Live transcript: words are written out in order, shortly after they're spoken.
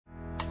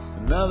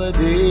Another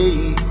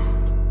day,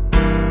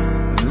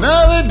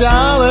 another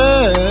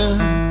dollar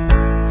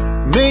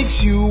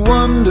makes you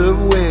wonder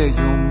where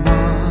your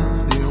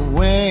money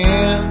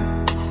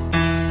went.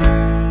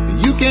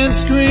 You can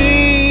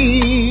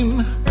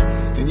scream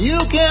and you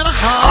can holler.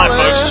 Hi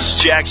folks, this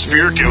is Jack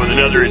Spirko with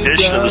another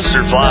edition of the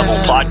Survival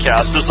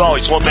Podcast. As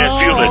always, one man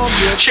feel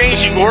the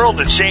changing world,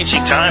 the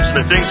changing times, and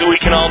the things that we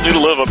can all do to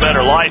live a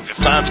better life if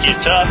times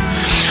get tough,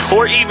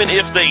 or even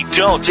if they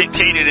don't.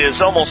 Dictated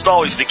is almost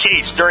always the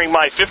case during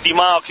my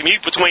 50-mile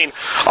commute between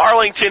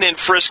Arlington and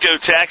Frisco,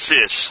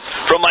 Texas,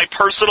 from my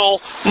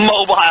personal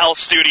mobile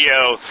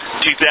studio,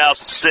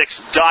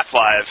 2006 Dock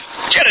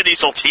 5 Jetta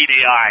Diesel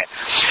TDI.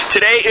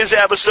 Today is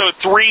episode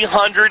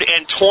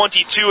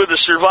 322 of the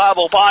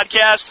Survival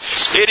Podcast.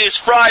 It is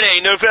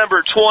Friday,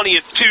 November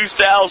 20th,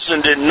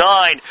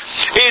 2009.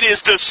 It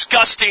is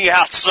disgusting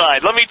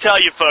outside. Let me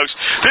tell you, folks,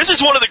 this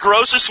is one of the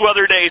grossest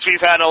weather days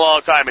we've had in a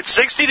long time. It's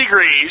 60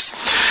 degrees,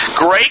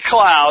 gray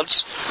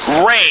clouds,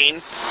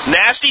 rain,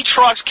 nasty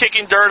trucks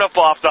kicking dirt up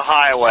off the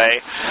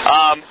highway.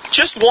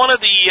 Just one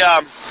of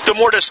the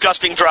more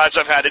disgusting drives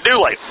I've had to do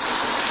lately.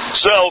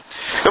 So,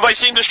 if I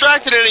seem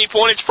distracted at any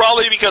point, it's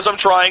probably because I'm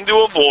trying to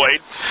avoid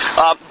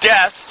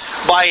death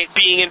by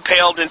being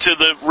impaled into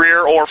the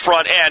rear or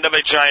front end of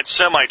a giant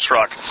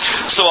semi-truck.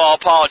 So I'll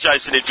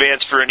apologize in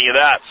advance for any of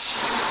that.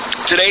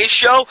 Today's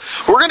show,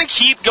 we're going to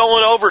keep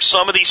going over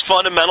some of these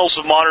fundamentals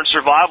of modern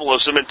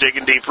survivalism and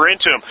digging deeper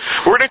into them.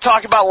 We're going to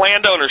talk about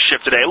land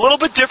ownership today, a little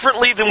bit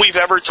differently than we've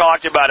ever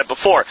talked about it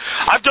before.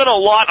 I've done a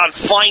lot on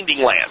finding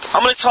land.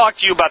 I'm going to talk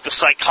to you about the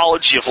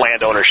psychology of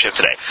land ownership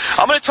today.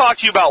 I'm going to talk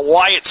to you about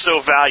why it's so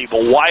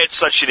valuable, why it's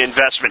such an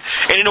investment,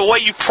 and in a way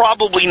you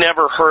probably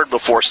never heard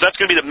before. So that's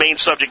going to be the main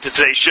subject of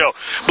today's show.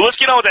 But let's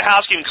get on with the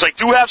housekeeping, because I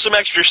do have some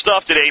extra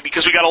stuff today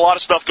because we got a lot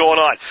of stuff going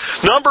on.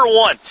 Number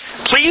one,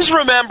 please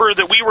remember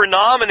that we were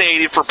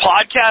nominated for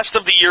Podcast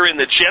of the Year in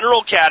the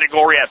general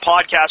category at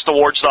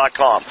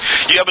podcastawards.com.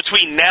 You have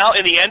between now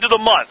and the end of the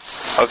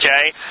month,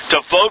 okay, to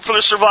vote for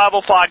the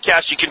Survival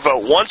Podcast. You can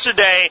vote once a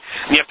day,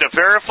 and you have to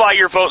verify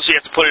your vote, so you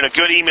have to put in a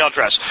good email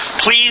address.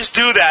 Please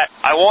do that.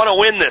 I want to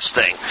win this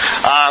thing.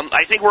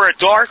 I think we're a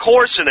dark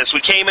horse in this. We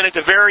came in at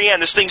the very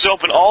end. This thing's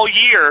open all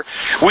year.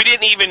 We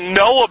didn't even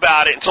know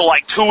about it until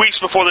like 2 weeks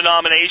before the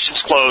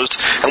nominations closed,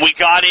 and we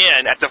got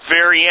in at the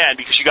very end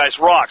because you guys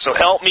rock. So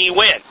help me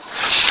win.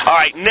 All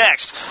right,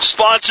 next,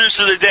 sponsors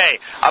of the day.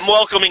 I'm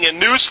welcoming a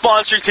new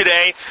sponsor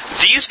today.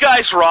 These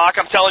guys rock.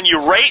 I'm telling you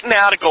right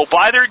now to go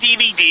buy their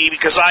DVD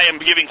because I am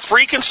giving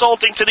free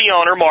consulting to the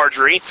owner,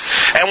 Marjorie.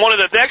 And one of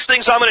the next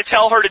things I'm going to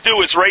tell her to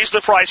do is raise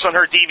the price on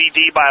her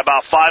DVD by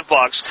about $5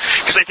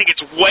 because I think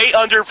it's way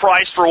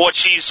underpriced for what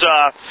she's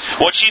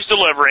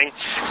delivering.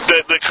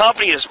 The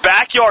company is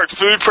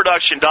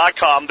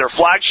BackyardFoodProduction.com. Their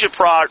flagship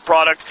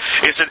product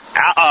is an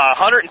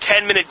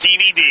 110-minute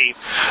DVD,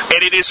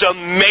 and it is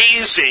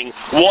amazing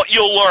what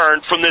you'll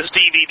learn from this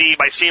DVD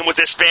by seeing what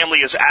this family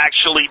has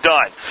actually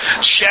done.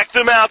 Check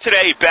them out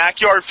today,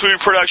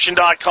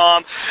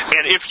 BackyardFoodProduction.com.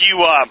 And if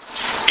you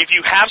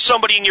have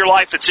somebody in your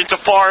life that's into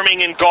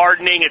farming and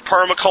gardening and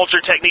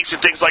permaculture techniques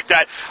and things like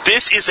that,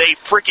 this is a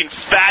freaking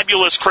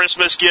fabulous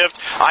Christmas gift.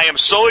 I am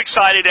so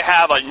excited to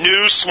have a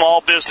new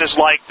small business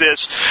like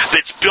this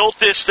that's built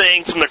this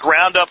thing from the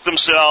ground up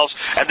themselves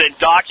and then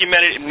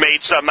documented and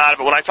made something out of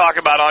it. When I talk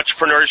about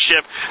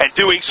entrepreneurship and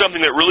doing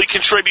something that really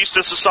contributes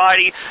to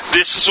society,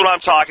 this is what I'm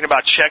talking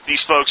about. Check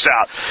these folks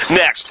out.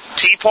 Next,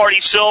 Tea Party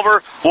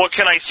Silver. What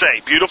can I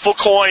say? Beautiful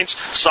coins,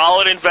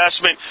 solid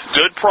investment,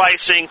 good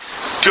pricing,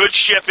 good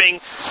shipping,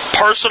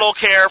 personal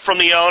care from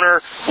the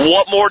owner.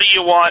 What more do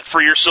you want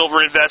for your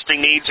silver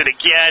investing needs? And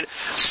again,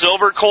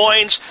 silver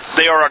coins,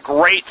 they are a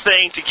great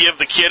thing to give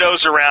the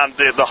kiddos around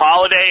the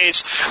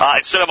holidays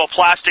instead of a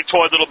plastic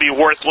toy that'll be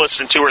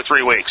worthless in 2 or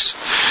 3 weeks.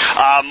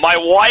 My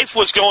wife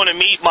was going to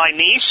meet my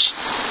niece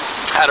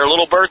at her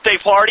little birthday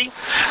party,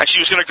 and she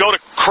was going to go to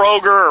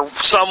Kroger or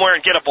somewhere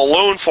and get a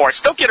balloon for her. I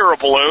said, don't get her a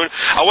balloon.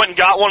 I went and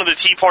got one of the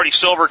Tea Party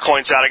Silver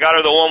coins out. I got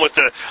her the one with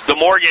the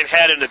Morgan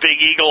head and the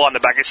big eagle on the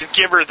back. I said,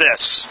 give her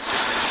this.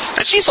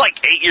 And she's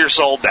like 8 years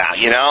old now,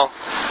 you know?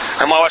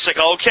 And my wife's like,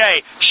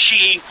 okay.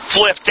 She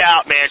flipped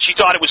out, man. She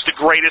thought it was the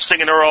greatest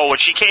thing in the world. When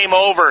she came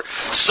over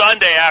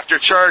Sunday after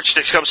church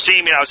to come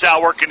see me, I was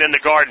out working in the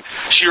garden.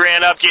 She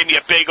ran up, gave me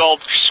a big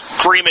old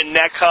screaming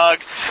neck hug,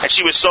 and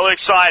she was so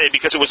excited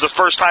because it was the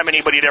first time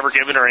anybody had ever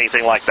given her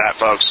anything like that,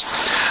 folks.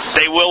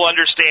 They will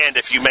understand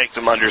if you make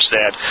them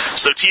understand.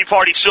 So Tea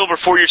Party Silver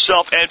for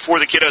yourself and for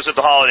the kiddos at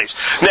the holidays.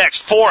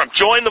 Next, forum.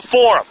 Join the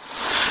forum.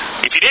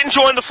 If you didn't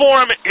join the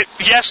forum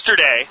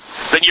yesterday,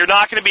 then you're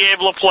not going to be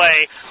able to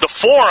play the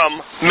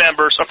forum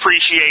members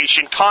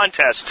appreciation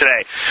contest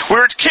today. We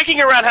were kicking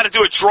around how to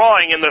do a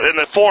drawing in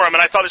the forum,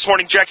 and I thought this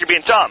morning, Jack, you're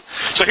being dumb.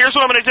 So here's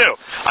what I'm going to do.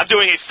 I'm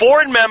doing a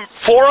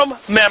forum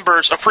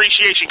members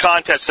appreciation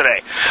contest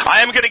today.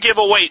 I am going to give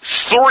away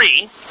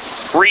 3,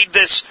 read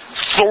this,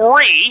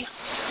 3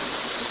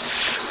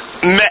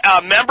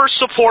 Member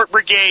Support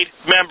Brigade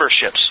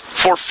memberships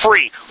for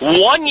free.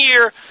 1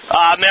 year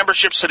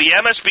memberships to the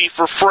MSB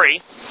for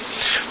free.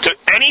 To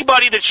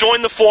anybody that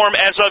joined the forum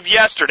as of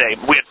yesterday.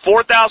 We had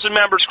 4,000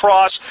 members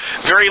cross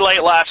very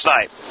late last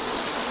night.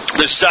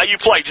 This is how you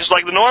play, just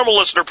like the normal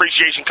listener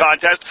appreciation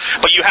contest,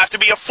 but you have to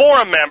be a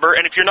forum member,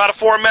 and if you're not a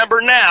forum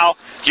member now,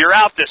 you're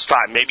out this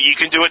time. Maybe you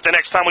can do it the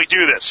next time we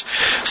do this.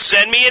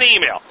 Send me an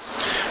email.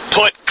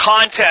 Put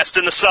contest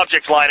in the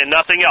subject line and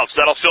nothing else.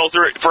 That'll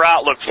filter it for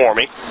Outlook for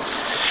me.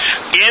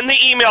 In the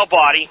email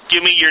body,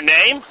 give me your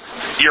name,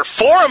 your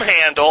forum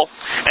handle,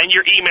 and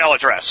your email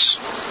address.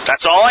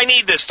 That's all I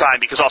need this time,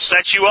 because I'll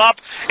set you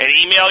up and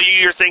email you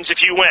your things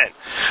if you win.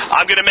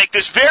 I'm going to make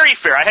this very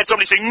fair. I had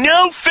somebody say,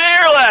 no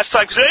fair last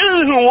time, because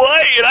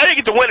Hawaii, and I didn't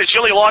get to win it. She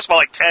only lost by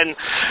like 10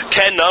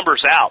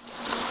 numbers out.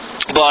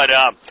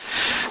 But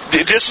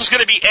this is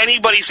going to be,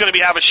 anybody's going to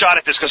be having a shot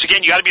at this, because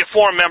again, you got to be a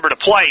forum member to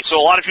play, so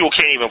a lot of people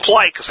can't even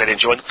play because they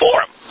didn't join the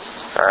forum.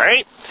 All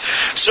right?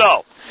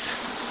 So,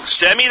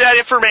 send me that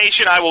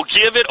information. I will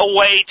give it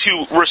away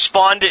to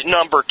respondent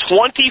number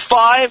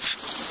 25,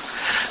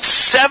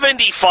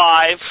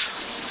 75,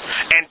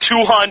 and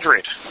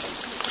 200.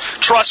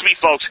 Trust me,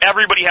 folks,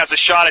 everybody has a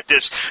shot at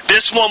this.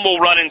 This one will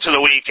run into the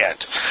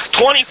weekend.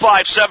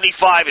 25,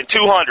 75, and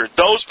 200.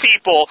 Those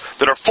people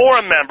that are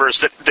forum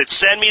members that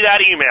send me that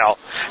email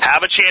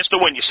have a chance to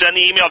win. You send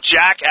the email,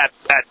 Jack at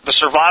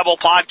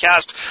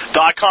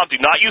thesurvivalpodcast.com. Do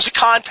not use a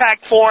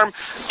contact form.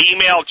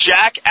 Email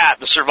Jack at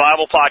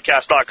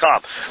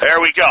thesurvivalpodcast.com. There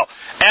we go.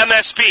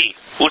 MSB.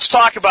 Let's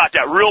talk about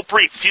that real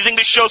brief. If you think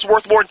this show's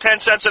worth more than 10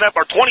 cents an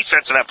episode, or 20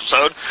 cents an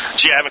episode,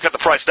 gee, I haven't cut the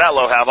price that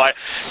low, have I?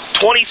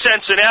 20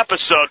 cents an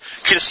episode,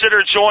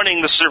 consider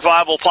joining the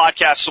Survival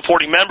Podcast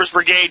Supporting Members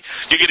Brigade.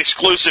 You get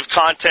exclusive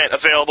content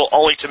available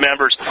only to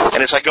members.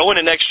 And as I go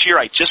into next year,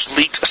 I just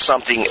leaked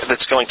something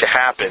that's going to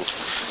happen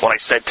when I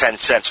said 10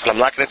 cents, but I'm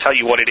not going to tell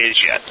you what it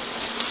is yet.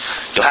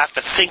 You'll have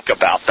to think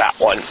about that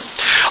one.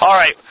 All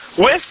right.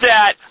 With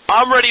that,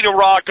 I'm ready to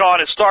rock on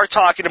and start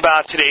talking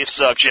about today's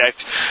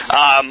subject.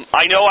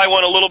 I know I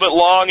went a little bit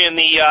long in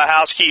the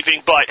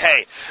housekeeping, but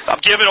hey, I'm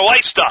giving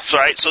away stuff,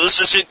 right? So this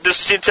is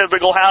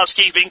typical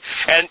housekeeping,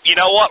 and you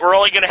know what? We're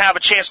only going to have a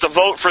chance to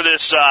vote for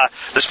this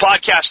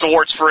podcast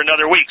awards for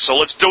another week. So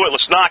let's do it.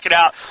 Let's knock it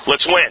out.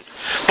 Let's win.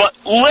 But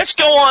let's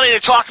go on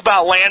and talk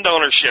about land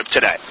ownership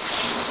today.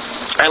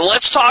 And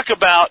let's talk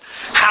about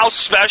how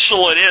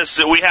special it is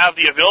that we have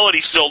the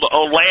ability still to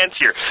own land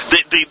here.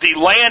 The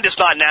land is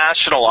not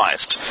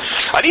nationalized.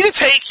 I need to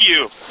take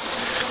you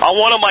on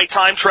one of my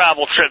time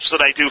travel trips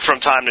that I do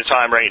from time to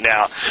time right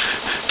now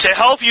to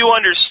help you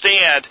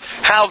understand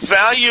how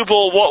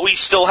valuable what we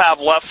still have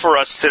left for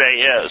us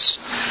today is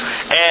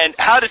and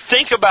how to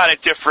think about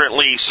it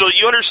differently so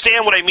you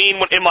understand what I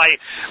mean in my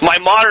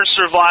modern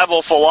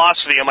survival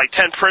philosophy and my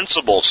 10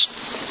 principles.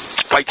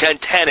 My 10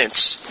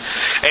 tenets,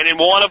 and in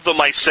one of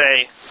them I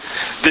say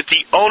that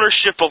the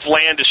ownership of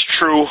land is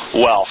true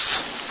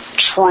wealth.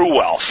 True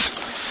wealth.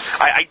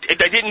 I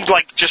didn't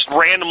just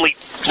randomly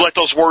let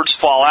those words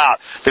fall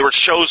out. They were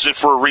chosen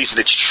for a reason.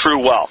 It's true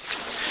wealth.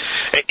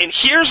 And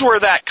here's where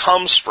that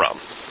comes from.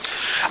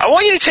 I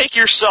want you to take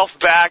yourself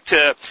back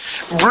to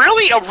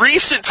really a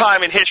recent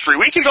time in history.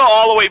 We could go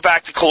all the way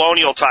back to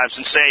colonial times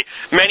and say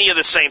many of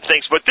the same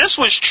things, but this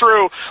was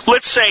true,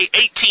 let's say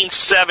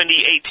 1870,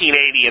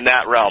 1880 in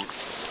that realm.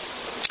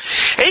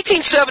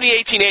 1870,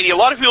 1880, a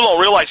lot of people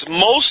don't realize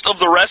most of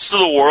the rest of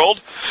the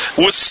world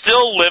was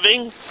still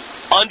living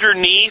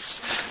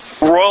underneath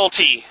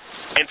royalty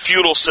and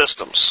feudal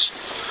systems.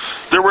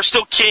 There were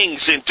still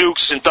kings and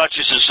dukes and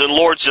duchesses and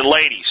lords and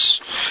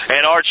ladies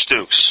and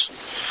archdukes.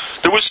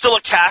 There was still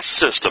a caste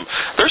system.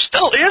 There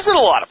still is in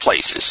a lot of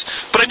places.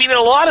 But I mean, in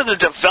a lot of the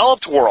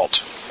developed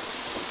world,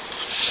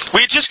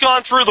 we had just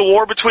gone through the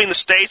war between the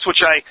states,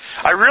 which I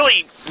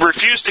really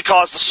refuse to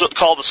call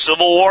the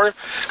Civil War,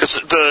 because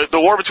the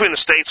war between the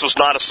states was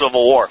not a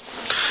civil war.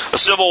 A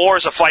civil war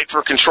is a fight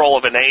for control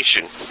of a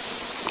nation.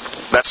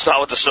 That's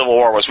not what the Civil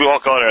War was. We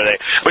won't go there today.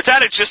 But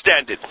that had just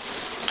ended.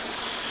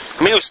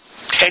 I mean, it was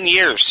 10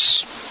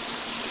 years.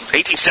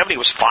 1870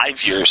 was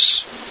 5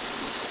 years.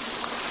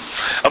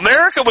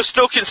 America was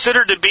still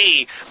considered to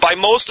be, by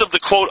most of the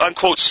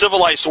quote-unquote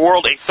civilized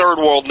world, a third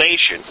world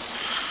nation.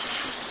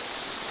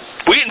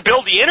 We didn't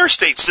build the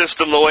interstate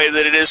system the way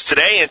that it is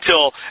today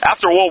until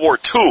after World War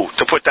II,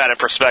 to put that in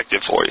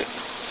perspective for you.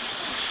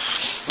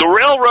 The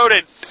railroad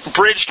had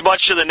bridged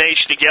much of the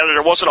nation together.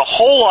 There wasn't a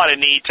whole lot of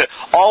need to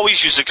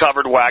always use a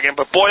covered wagon,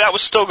 but boy, that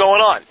was still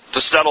going on to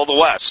settle the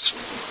West.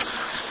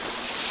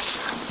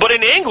 But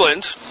in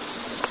England,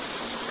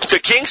 the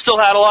king still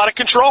had a lot of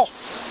control.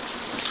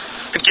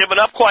 Had given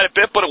up quite a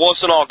bit, but it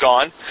wasn't all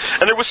gone.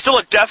 And there was still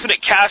a definite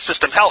caste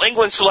system. Hell,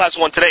 England still has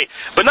one today,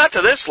 but not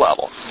to this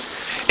level.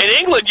 In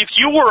England, if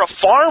you were a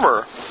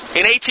farmer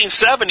in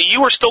 1870,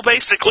 you were still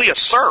basically a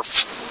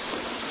serf.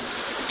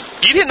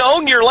 You didn't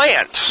own your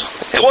land.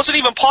 It wasn't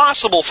even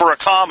possible for a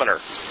commoner.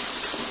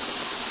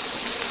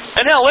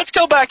 And now let's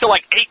go back to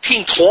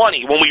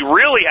 1820 when we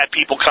really had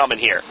people coming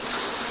here.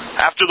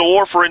 after the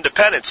War for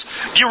Independence.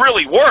 You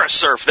really were a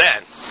serf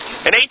then.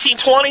 In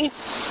 1820,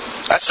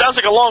 that sounds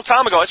like a long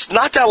time ago. It's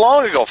not that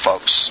long ago,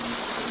 folks.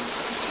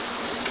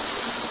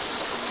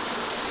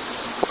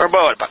 We're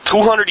about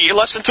 200 years,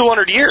 less than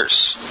 200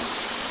 years.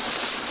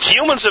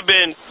 Humans have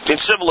been in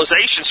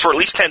civilizations for at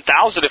least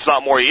 10,000, if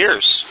not more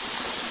years.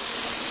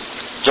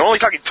 You're only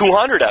talking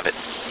 200 of it.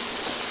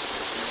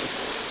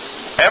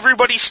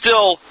 Everybody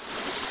still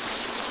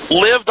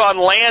lived on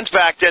land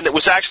back then that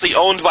was actually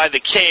owned by the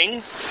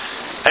king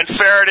and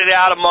ferreted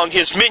out among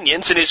his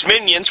minions, and his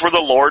minions were the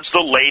lords, the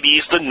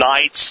ladies, the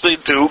knights, the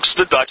dukes,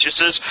 the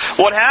duchesses,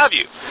 what have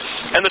you.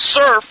 And the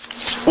serf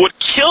would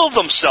kill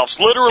themselves,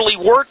 literally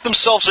work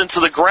themselves into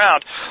the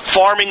ground,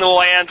 farming the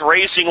land,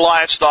 raising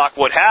livestock,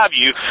 what have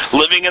you,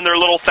 living in their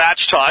little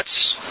thatched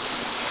huts.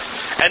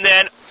 And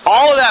then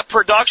all of that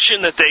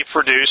production that they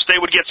produced, they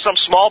would get some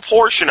small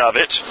portion of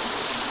it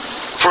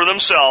for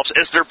themselves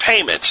as their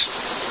payment.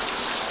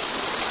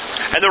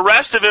 And the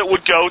rest of it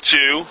would go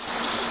to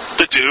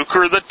the duke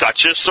or the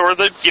duchess or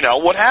the,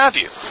 what have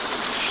you,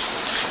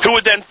 who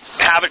would then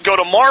have it go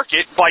to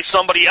market by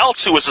somebody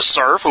else who was a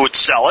serf, who would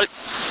sell it,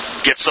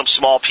 get some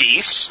small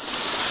piece.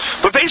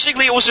 But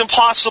basically it was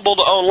impossible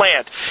to own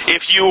land.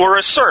 If you were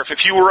a serf,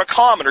 if you were a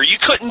commoner, you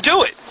couldn't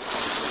do it.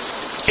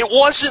 It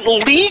wasn't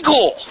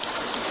legal.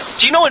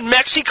 Do you know in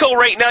Mexico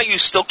right now you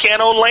still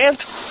can't own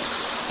land?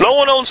 No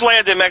one owns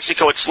land in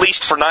Mexico. It's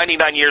leased for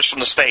 99 years from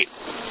the state.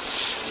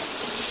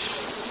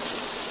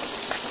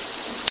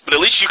 But at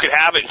least you could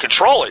have it and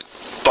control it.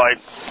 But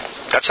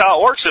that's how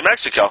it works in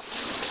Mexico.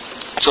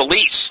 It's a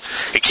lease.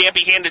 It can't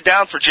be handed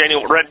down for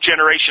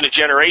generation to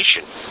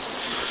generation.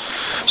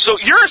 So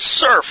you're a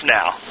serf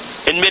now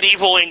in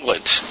medieval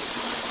England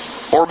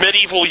or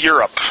medieval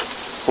Europe.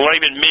 Well, not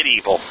even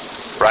medieval,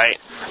 right?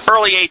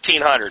 Early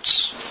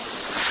 1800s.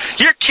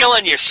 You're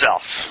killing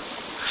yourself.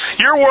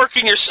 You're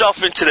working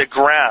yourself into the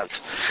ground.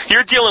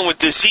 You're dealing with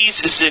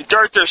diseases and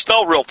dirt. There's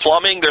no real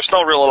plumbing. There's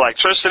no real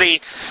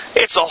electricity.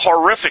 It's a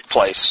horrific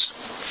place.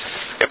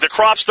 If the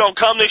crops don't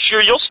come this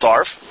year, you'll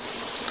starve.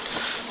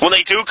 When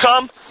they do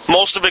come,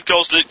 most of it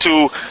goes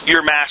to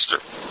your master.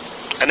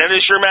 And then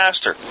it's your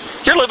master.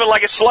 You're living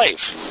like a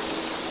slave.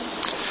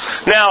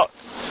 Now,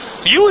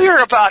 you hear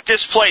about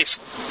this place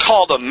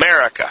called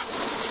America.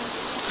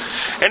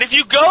 And if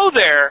you go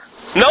there,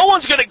 no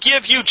one's going to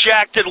give you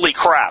jack diddly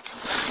crap.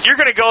 You're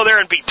going to go there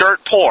and be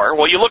dirt poor.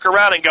 Well, you look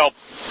around and go,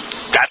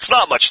 that's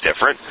not much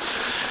different.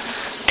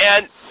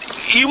 And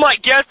you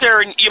might get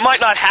there and you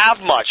might not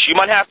have much. You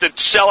might have to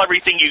sell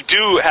everything you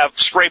do have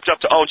scraped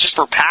up to own just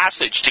for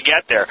passage to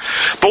get there.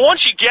 But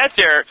once you get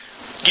there,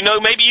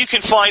 maybe you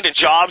can find a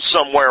job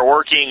somewhere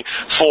working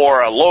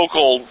for a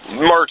local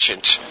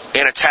merchant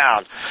in a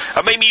town.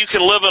 Or maybe you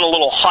can live in a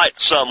little hut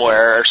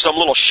somewhere or some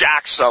little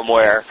shack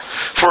somewhere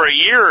for a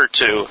year or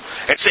two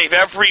and save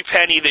every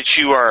penny that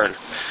you earn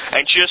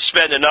and just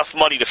spend enough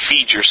money to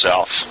feed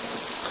yourself.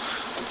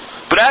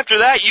 But after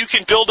that, you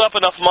can build up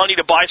enough money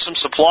to buy some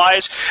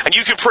supplies, and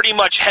you can pretty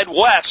much head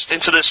west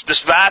into this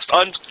vast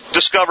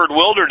undiscovered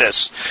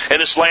wilderness in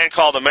this land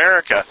called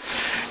America.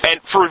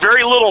 And for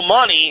very little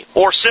money,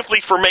 or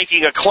simply for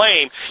making a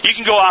claim, you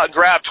can go out and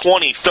grab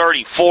 20,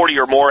 30, 40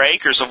 or more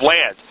acres of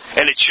land,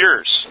 and it's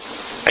yours.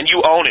 And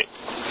you own it.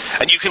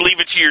 And you can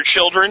leave it to your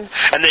children,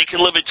 and they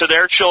can leave it to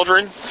their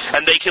children,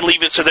 and they can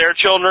leave it to their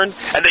children,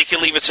 and they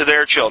can leave it to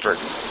their children.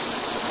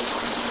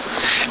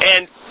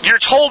 And you're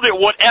told that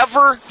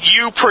whatever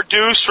you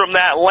produce from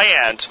that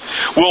land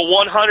will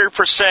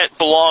 100%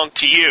 belong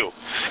to you.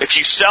 If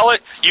you sell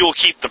it, you will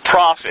keep the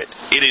profit.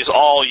 It is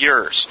all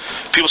yours.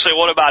 People say,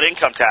 what about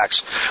income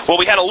tax? Well,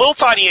 we had a little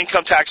tiny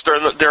income tax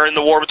during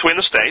the war between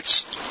the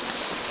states.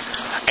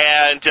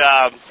 And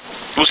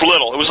it was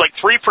little. It was like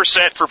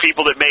 3% for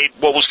people that made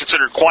what was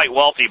considered quite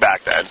wealthy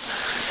back then.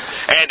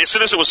 And as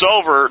soon as it was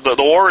over, the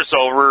war is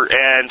over,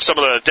 and some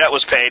of the debt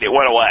was paid, it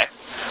went away.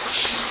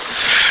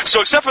 So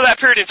except for that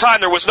period in time,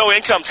 there was no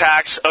income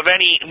tax of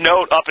any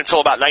note up until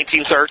about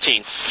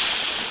 1913.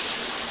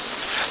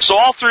 So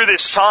all through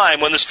this time,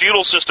 when this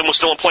feudal system was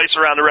still in place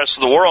around the rest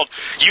of the world,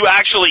 you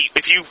actually,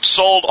 if you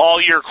sold all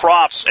your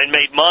crops and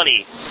made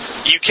money,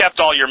 you kept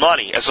all your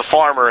money as a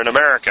farmer in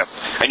America.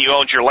 And you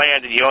owned your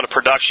land and you owned a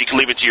production, you can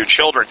leave it to your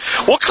children.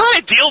 What kind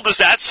of deal does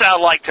that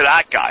sound like to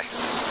that guy?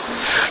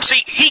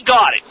 See, he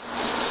got it.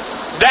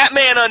 That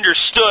man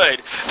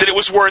understood that it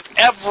was worth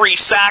every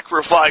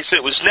sacrifice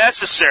that was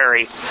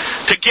necessary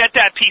to get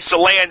that piece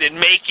of land and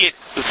make it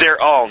their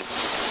own.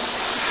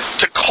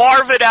 To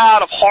carve it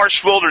out of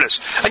harsh wilderness.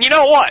 And you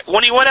know what?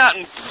 When he went out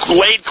and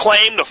laid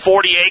claim to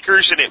 40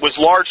 acres and it was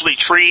largely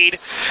treed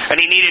and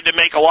he needed to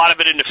make a lot of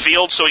it into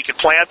fields so he could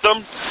plant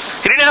them,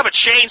 he didn't have a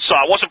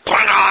chainsaw. It wasn't,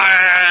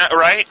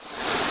 right?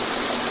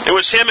 It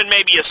was him and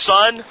maybe a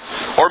son,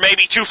 or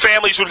maybe two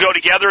families would go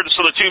together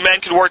so the two men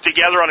could work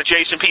together on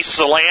adjacent pieces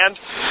of land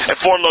and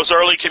form those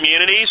early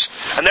communities.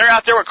 And they're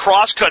out there with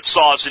crosscut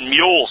saws and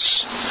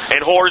mules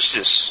and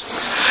horses.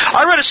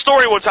 I read a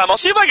story one time. I'll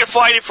see if I can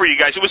find it for you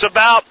guys. It was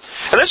about,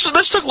 and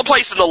this took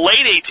place in the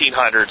late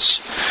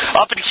 1800s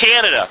up in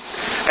Canada.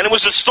 And it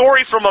was a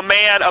story from a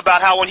man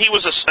about how when he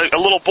was a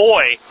little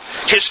boy,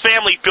 his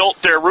family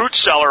built their root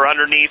cellar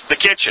underneath the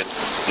kitchen.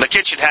 And the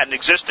kitchen hadn't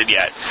existed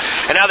yet.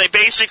 And now they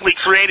basically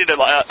created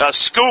a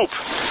scoop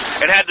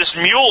and had this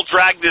mule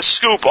drag this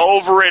scoop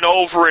over and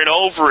over and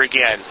over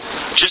again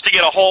just to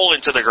get a hole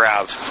into the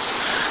ground.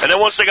 And then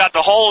once they got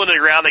the hole into the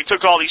ground, they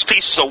took all these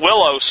pieces of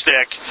willow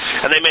stick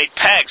and they made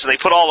pegs, and they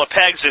put all the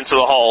pegs into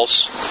the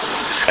holes.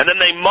 And then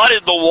they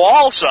mudded the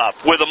walls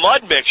up with a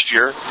mud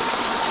mixture.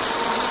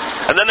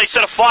 And then they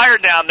set a fire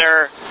down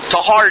there to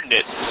harden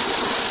it.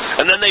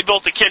 And then they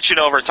built the kitchen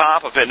over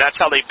top of it, and that's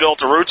how they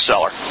built a root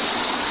cellar.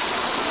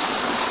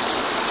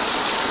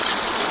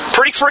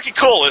 Pretty freaking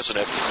cool, isn't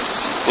it?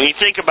 When you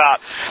think about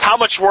how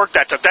much work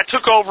that took. That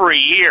took over a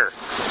year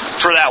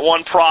for that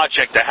one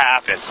project to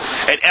happen.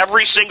 And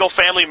every single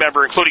family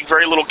member, including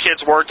very little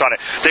kids, worked on it.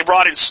 They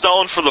brought in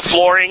stone for the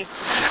flooring,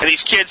 and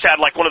these kids had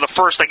like one of the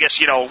first,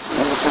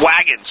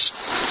 wagons.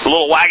 The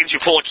little wagons you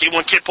pull,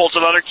 one kid pulls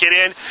another kid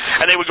in,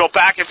 and they would go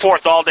back and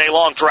forth all day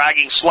long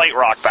dragging slate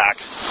rock back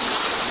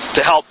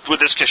to help with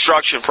this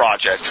construction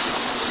project.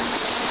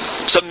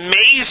 It's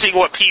amazing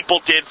what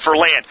people did for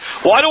land.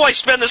 Why do I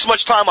spend this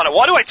much time on it?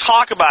 Why do I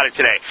talk about it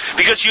today?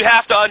 Because you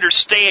have to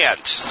understand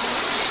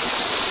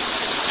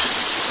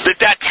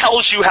that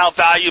tells you how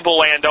valuable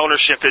land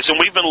ownership is. And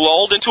we've been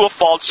lulled into a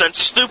false sense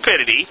of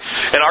stupidity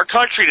in our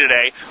country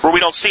today where we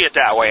don't see it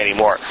that way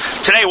anymore.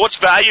 Today, what's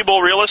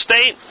valuable real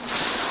estate?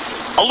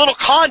 A little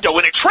condo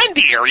in a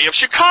trendy area of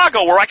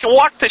Chicago where I can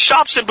walk to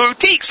shops and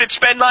boutiques and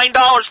spend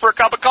 $9 for a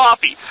cup of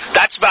coffee.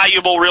 That's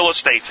valuable real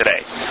estate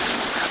today.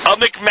 A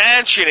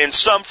McMansion in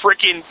some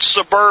freaking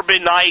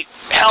suburbanite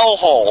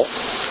hellhole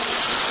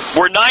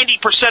where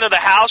 90% of the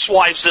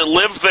housewives that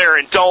live there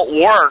and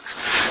don't work,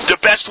 the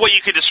best way you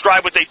could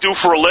describe what they do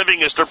for a living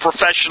is they're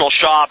professional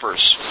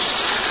shoppers.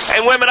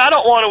 And women, I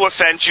don't want to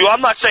offend you. I'm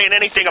not saying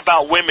anything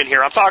about women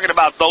here. I'm talking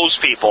about those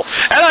people.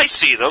 And I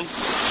see them.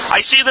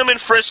 I see them in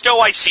Frisco.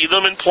 I see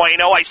them in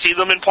Plano. I see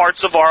them in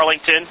parts of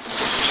Arlington.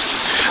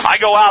 I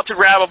go out to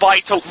grab a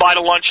bite to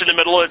lunch in the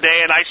middle of the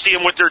day, and I see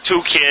them with their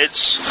two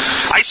kids.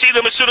 I see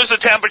them as soon as the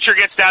temperature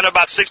gets down to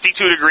about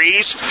 62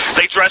 degrees.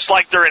 They dress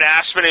like they're in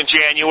Aspen in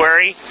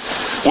January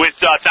with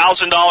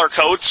 $1,000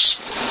 coats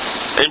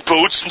and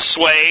boots and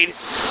suede,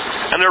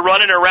 and they're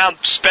running around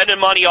spending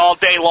money all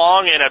day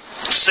long in a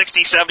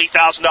 $60,000,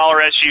 $70,000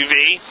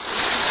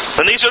 SUV.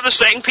 And these are the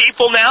same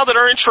people now that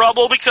are in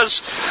trouble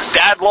because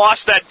Dad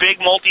lost that big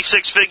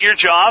multi-six-figure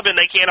job and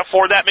they can't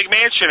afford that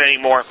McMansion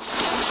anymore.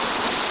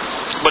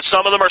 But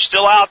some of them are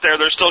still out there.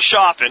 They're still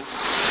shopping.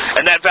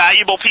 And that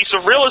valuable piece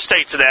of real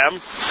estate to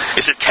them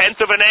is 1/10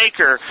 of an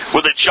acre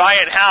with a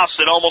giant house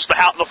that almost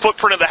the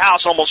footprint of the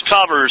house almost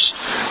covers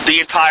the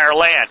entire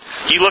land.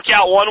 You look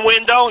out one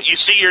window, you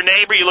see your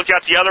neighbor. You look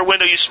out the other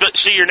window, you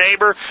see your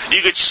neighbor.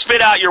 You could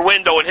spit out your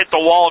window and hit the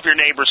wall of your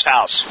neighbor's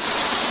house.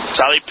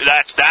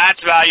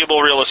 That's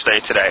valuable real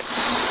estate today.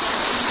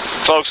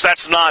 Folks,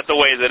 that's not the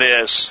way that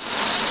is.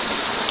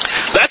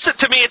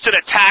 To me, it's an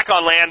attack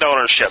on land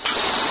ownership.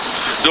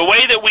 The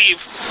way that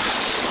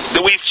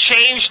we've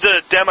changed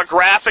the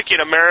demographic in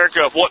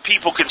America of what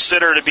people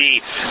consider to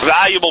be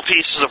valuable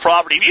pieces of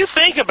property. If you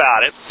think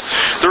about it,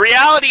 the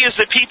reality is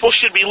that people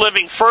should be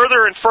living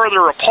further and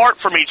further apart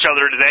from each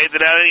other today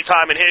than at any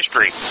time in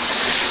history.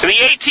 In the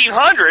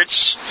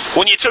 1800s,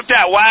 when you took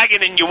that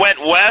wagon and you went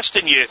west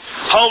and you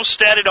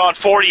homesteaded on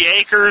 40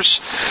 acres,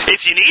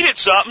 if you needed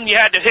something, you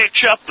had to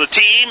hitch up the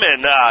team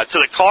and to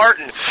the cart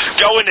and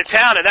go into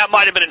town, and that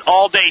might have been an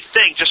all-day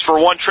thing just for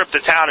one trip to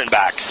town and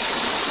back.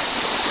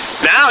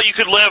 Now you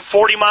could live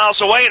 40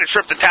 miles away and a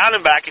trip to town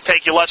and back could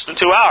take you less than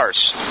 2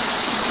 hours.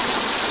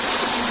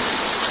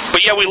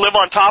 But yet we live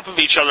on top of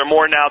each other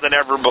more now than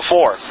ever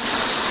before.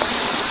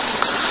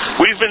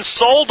 We've been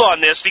sold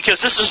on this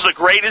because this is the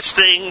greatest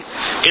thing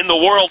in the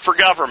world for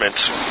government.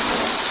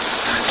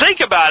 Think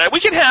about it.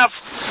 We can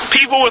have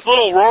people with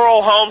little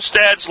rural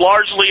homesteads,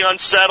 largely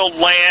unsettled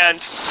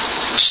land,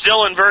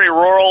 still in very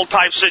rural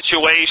type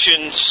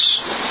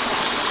situations,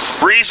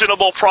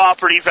 reasonable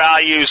property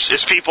values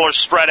as people are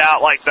spread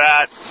out like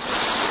that.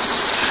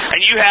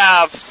 And you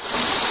have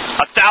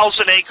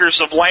 1,000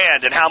 acres of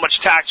land, and how much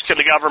tax can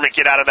the government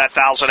get out of that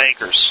 1,000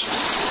 acres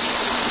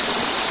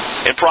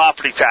in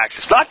property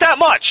taxes? Not that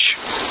much.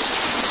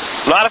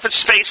 Not if it's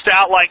spaced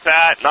out like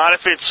that. Not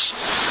if it's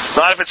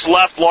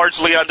left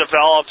largely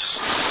undeveloped.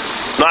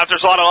 Not if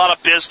there's not a lot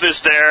of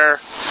business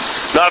there.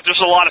 Not if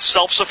there's a lot of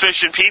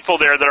self-sufficient people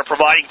there that are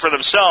providing for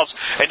themselves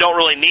and don't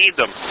really need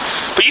them.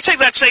 But you take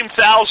that same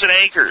 1,000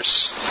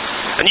 acres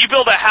and you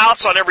build a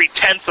house on every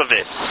 1/10 of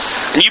it,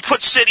 and you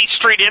put city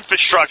street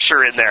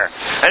infrastructure in there,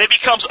 and it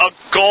becomes a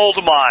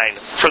gold mine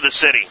for the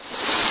city.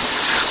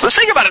 Let's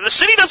think about it. The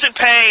city doesn't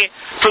pay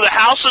for the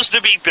houses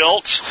to be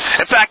built.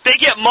 In fact, they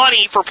get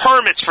money for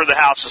permits for the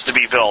houses to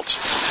be built.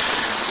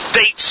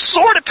 They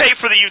sort of pay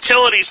for the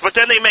utilities, but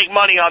then they make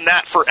money on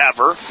that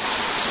forever.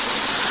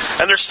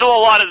 And there's still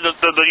a lot of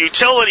the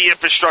utility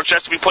infrastructure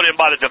has to be put in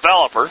by the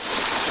developer.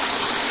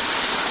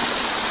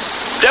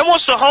 Then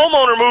once the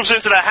homeowner moves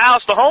into the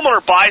house, the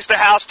homeowner buys the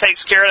house,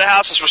 takes care of the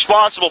house, is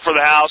responsible for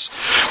the house.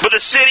 But the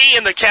city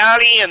and the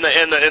county and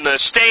the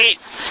state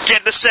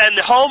get to send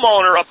the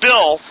homeowner a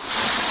bill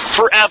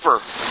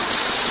forever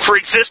for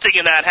existing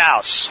in that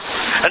house.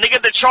 And they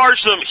get to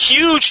charge them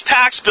huge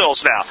tax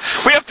bills now.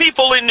 We have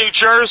people in New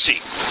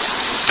Jersey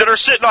that are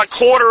sitting on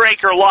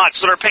quarter-acre lots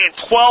that are paying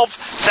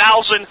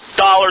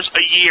 $12,000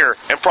 a year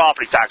in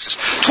property taxes.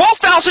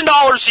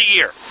 $12,000 a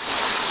year.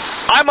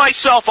 I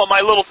myself, on my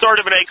little third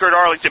of an acre in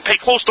Arlington, pay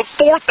close to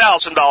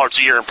 $4,000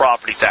 a year in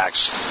property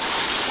tax.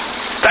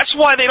 That's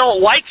why they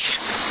don't like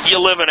you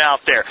living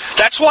out there.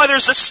 That's why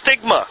there's a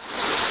stigma.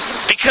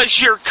 Because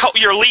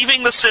you're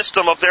leaving the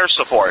system of their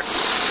support.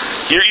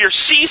 You're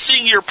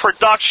ceasing your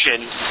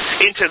production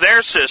into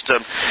their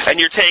system, and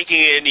you're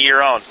taking it into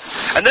your own.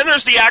 And then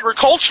there's the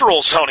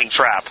agricultural zoning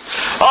trap.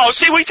 Oh,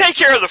 see, we take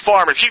care of the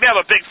farmers. You can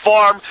have a big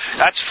farm,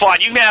 that's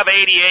fine. You can have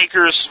 80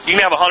 acres. You can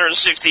have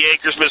 160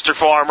 acres, Mr.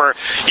 Farmer.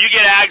 You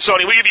get ag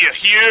zoning. We give you a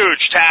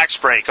huge tax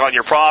break on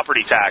your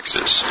property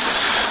taxes.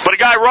 But a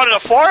guy running a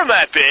farm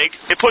that big,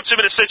 it puts him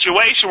in a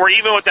situation where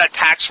even with that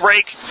tax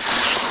break,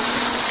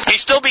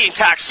 he's still being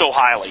taxed so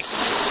highly.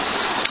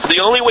 The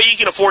only way he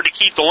can afford to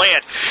keep the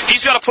land,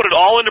 he's got to put it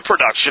all into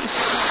production.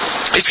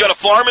 He's got to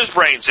farm his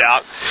brains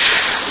out.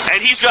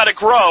 And he's got to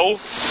grow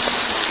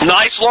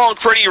nice, long,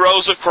 pretty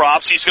rows of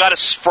crops. He's got to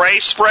spray.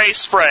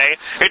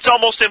 It's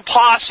almost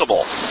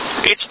impossible.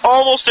 It's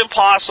almost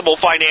impossible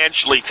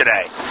financially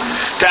today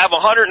to have a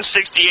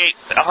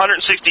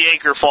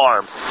 160-acre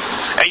farm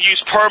and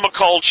use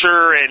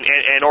permaculture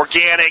and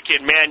organic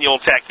and manual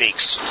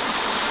techniques.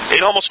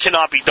 It almost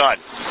cannot be done.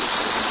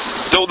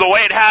 The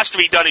way it has to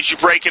be done is you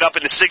break it up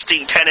into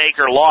 16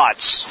 10-acre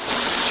lots,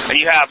 and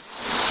you have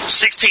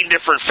 16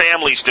 different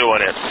families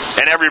doing it,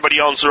 and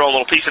everybody owns their own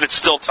little piece, and it's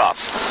still tough.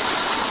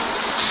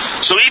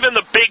 So even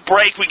the big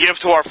break we give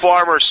to our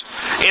farmers,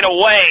 in a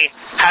way,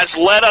 has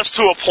led us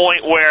to a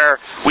point where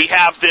we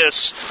have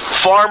this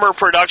farmer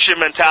production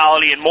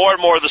mentality, and more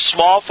of the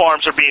small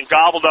farms are being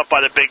gobbled up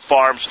by the big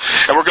farms,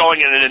 and we're going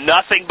into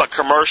nothing but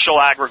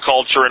commercial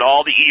agriculture and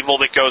all the evil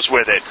that goes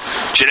with it.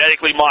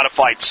 Genetically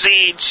modified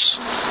seeds,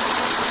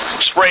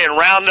 spraying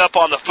Roundup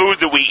on the food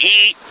that we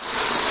eat,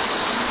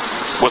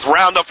 with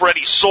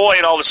Roundup-ready soy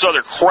and all this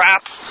other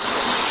crap,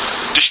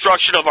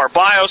 destruction of our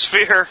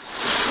biosphere,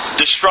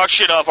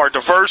 destruction of our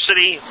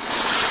diversity.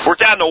 We're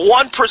down to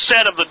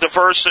 1% of the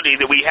diversity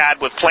that we had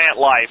with plant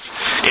life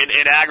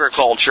in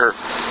agriculture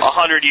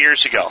 100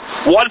 years ago.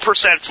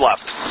 1%'s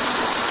left.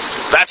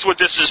 That's what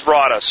this has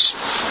brought us,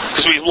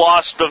 because we've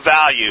lost the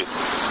value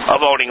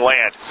of owning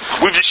land.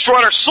 We've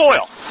destroyed our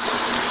soil.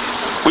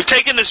 We've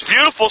taken this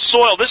beautiful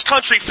soil. This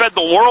country fed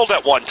the world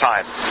at one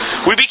time.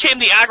 We became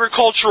the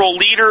agricultural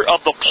leader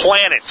of the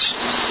planet.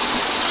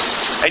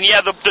 And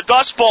yeah, the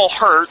Dust Bowl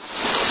hurt.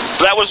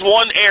 That was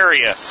one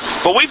area.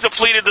 But we've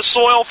depleted the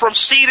soil from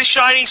sea to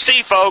shining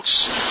sea,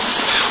 folks.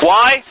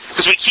 Why?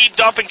 Because we keep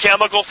dumping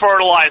chemical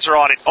fertilizer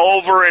on it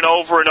over and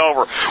over and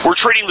over. We're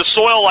treating the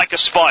soil like a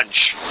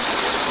sponge.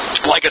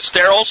 Like a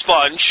sterile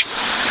sponge.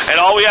 And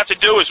all we have to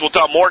do is we'll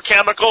dump more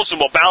chemicals and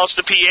we'll balance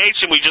the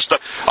pH, and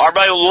our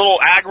little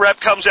ag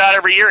rep comes out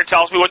every year and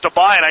tells me what to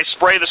buy, and I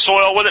spray the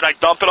soil with it, I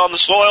dump it on the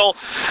soil,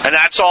 and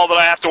that's all that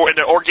I have to worry.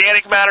 The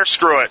organic matter,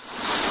 screw it.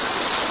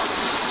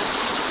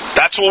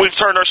 That's what we've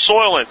turned our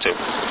soil into.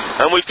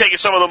 And we've taken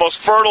some of the most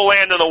fertile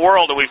land in the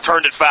world and we've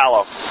turned it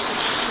fallow.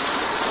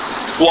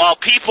 While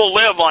people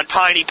live on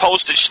tiny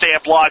postage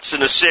stamp lots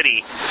in the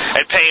city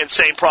and pay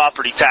insane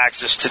property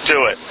taxes to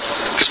do it.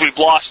 Because we've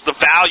lost the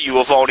value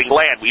of owning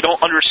land. We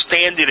don't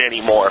understand it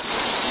anymore.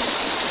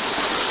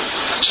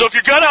 So if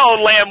you're going to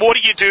own land, what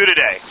do you do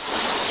today?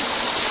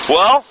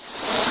 Well,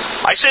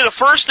 I say the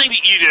first thing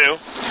that you do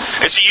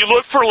is that you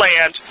look for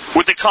land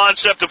with the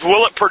concept of,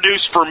 will it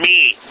produce for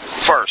me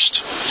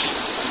first?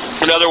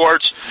 In other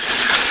words,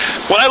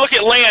 when I look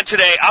at land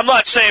today, I'm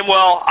not saying,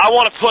 well, I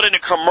want to put in a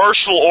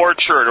commercial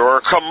orchard or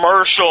a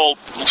commercial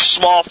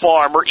small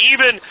farm or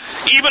even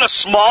a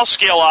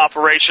small-scale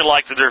operation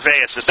like the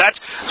Dervaises.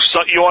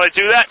 So you want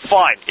to do that?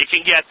 Fine. It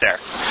can get there.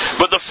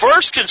 But the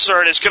first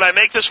concern is, can I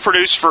make this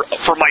produce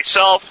for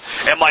myself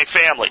and my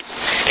family?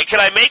 And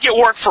can I make it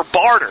work for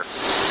barter?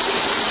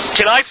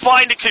 Can I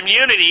find a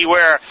community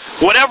where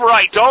whatever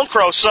I don't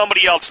grow,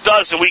 somebody else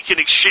does, and we can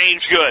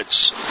exchange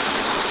goods?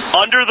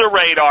 Under the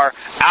radar,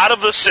 out of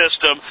the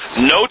system,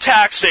 no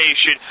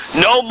taxation,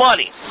 no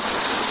money.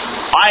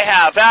 I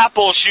have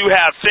apples, you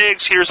have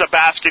figs, here's a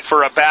basket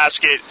for a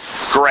basket.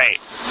 Great.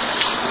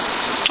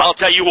 I'll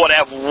tell you what, I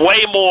have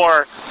way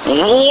more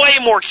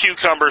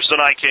cucumbers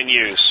than I can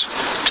use.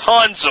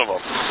 Tons of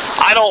them.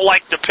 I don't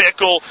like to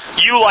pickle.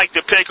 You like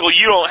to pickle.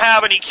 You don't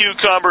have any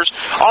cucumbers.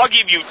 I'll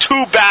give you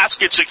 2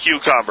 baskets of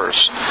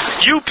cucumbers.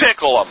 You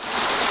pickle them.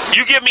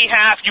 You give me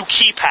half, you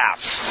keep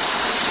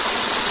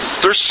half.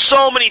 There's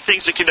so many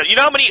things that can do. You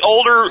know how many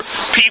older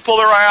people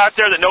there are out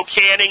there that know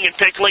canning and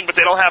pickling, but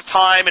they don't have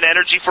time and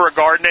energy for a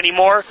garden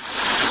anymore?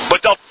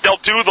 But they'll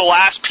do the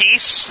last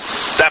piece,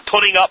 that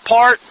putting up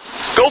part.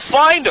 Go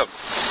find them.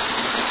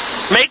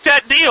 Make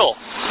that deal.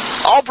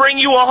 I'll bring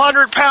you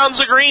 100 pounds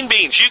of green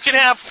beans. You can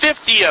have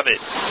 50 of it.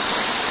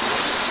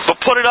 But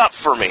put it up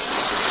for me.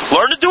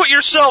 Learn to do it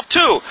yourself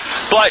too,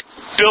 but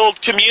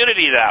build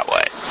community that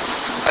way.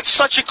 That's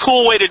such a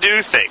cool way to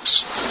do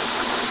things.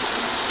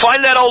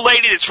 Find that old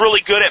lady that's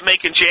really good at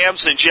making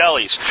jams and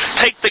jellies.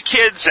 Take the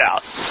kids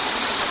out.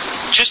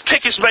 Just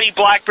pick as many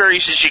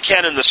blackberries as you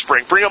can in the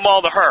spring. Bring them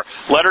all to her.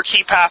 Let her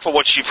keep half of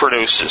what she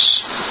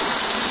produces.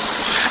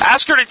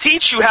 Ask her to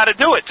teach you how to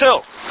do it, too.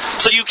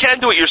 So you can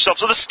do it yourself.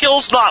 So the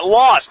skill's not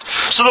lost.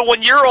 So that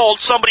when you're old,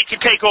 somebody can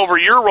take over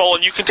your role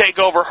and you can take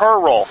over her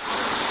role.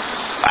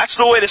 That's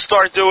the way to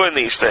start doing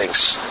these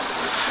things.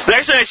 The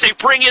next thing I say,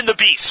 bring in the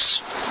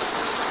beasts.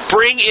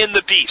 Bring in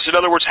the beasts. In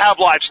other words, have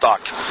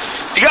livestock.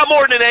 If you got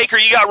more than an acre,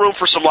 you got room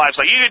for some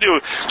livestock. You can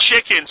do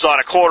chickens on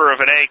a quarter of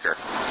an acre.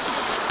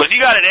 But if you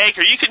got an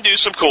acre, you can do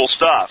some cool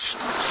stuff.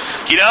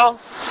 You know?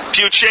 A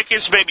few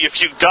chickens, maybe a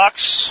few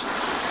ducks,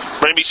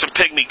 maybe some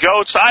pygmy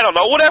goats. I don't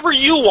know. Whatever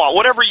you want.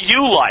 Whatever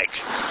you like.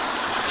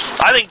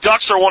 I think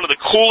ducks are one of the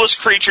coolest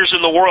creatures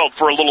in the world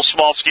for a little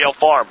small-scale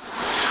farm.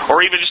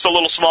 Or even just a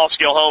little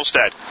small-scale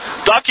homestead.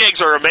 Duck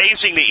eggs are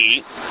amazing to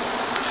eat.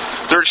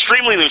 They're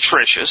extremely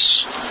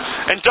nutritious.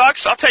 And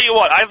ducks, I'll tell you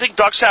what, I think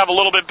ducks have a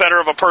little bit better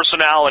of a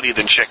personality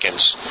than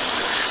chickens.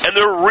 And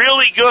they're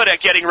really good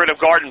at getting rid of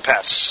garden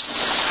pests.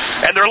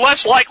 And they're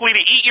less likely to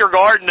eat your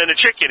garden than a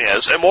chicken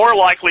is, and more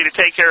likely to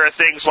take care of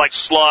things like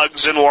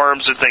slugs and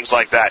worms and things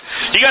like that.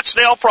 You got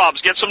snail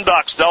problems, get some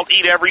ducks. They'll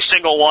eat every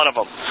single one of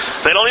them.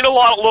 They don't need a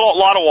lot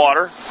of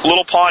water. A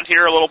little pond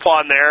here, a little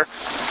pond there.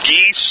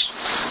 Geese.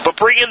 But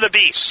bring in the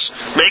beasts.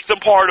 Make them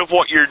part of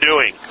what you're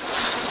doing.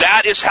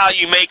 That is how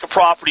you make a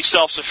property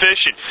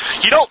self-sufficient.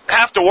 You don't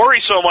have to worry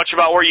so much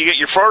about where you get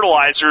your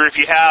fertilizer if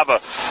you have a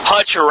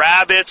hutch of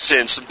rabbits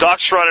and some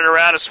ducks running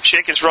around and some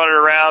chickens running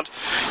around.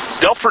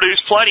 They'll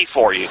produce plenty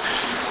for you.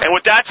 And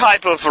with that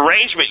type of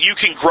arrangement, you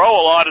can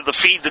grow a lot of the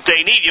feed that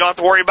they need. You don't have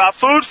to worry about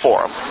food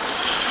for them.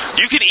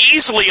 You can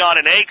easily on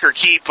an acre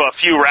keep a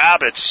few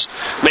rabbits,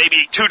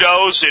 maybe 2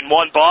 does and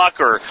 1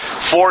 buck, or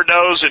 4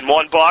 does and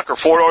 1 buck, or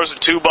 4 does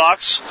and 2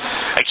 bucks,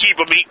 and keep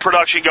a meat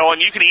production going.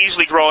 You can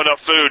easily grow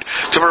enough food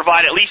to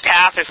provide at least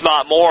half, if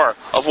not more,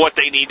 of what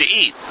they need to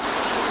eat.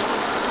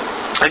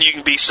 And you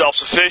can be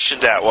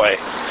self-sufficient that way.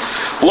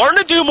 Learn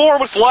to do more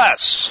with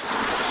less.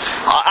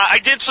 I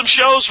did some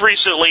shows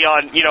recently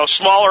on,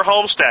 smaller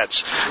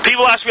homesteads.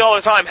 People ask me all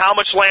the time, how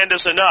much land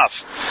is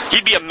enough?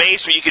 You'd be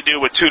amazed what you could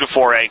do with 2 to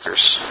 4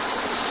 acres.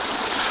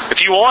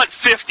 If you want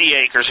 50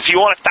 acres, if you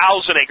want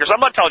 1,000 acres, I'm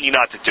not telling you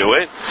not to do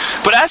it.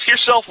 But ask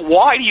yourself,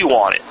 why do you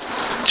want it?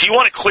 Do you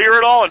want to clear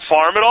it all and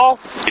farm it all?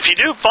 If you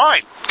do,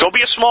 fine. Go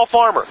be a small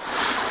farmer.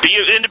 Be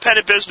an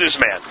independent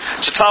businessman.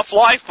 It's a tough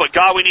life, but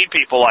God, we need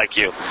people like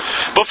you.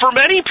 But for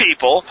many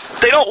people,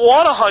 they don't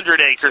want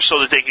 100 acres so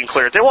that they can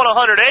clear it. They want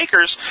 100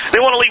 acres. They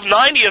want to leave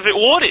 90 of it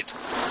wooded.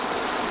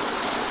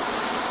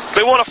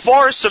 They want a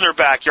forest in their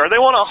backyard. They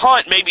want to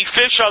hunt, maybe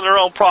fish on their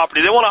own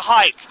property. They want to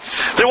hike.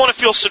 They want to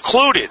feel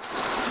secluded.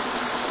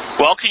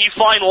 Well, can you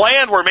find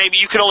land where maybe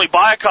you can only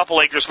buy a couple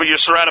acres, but you're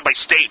surrounded by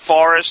state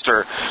forest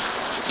or,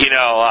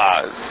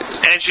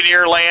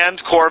 engineer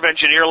land, Corps of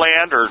Engineer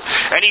land, or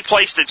any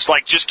place that's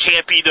just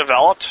can't be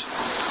developed?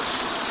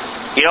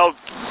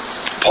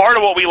 Part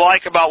of what we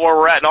like about where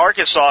we're at in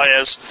Arkansas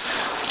is,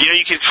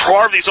 you can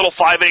carve these little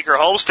 5-acre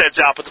homesteads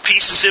out, but the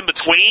pieces in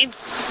between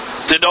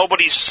that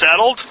nobody's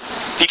settled,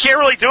 you can't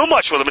really do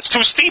much with them. It's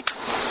too steep.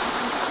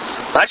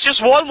 That's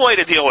just one way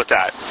to deal with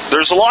that.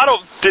 There's a lot of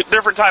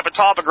different type of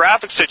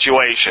topographic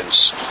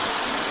situations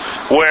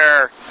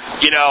where,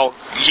 you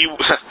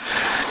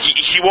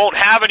won't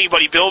have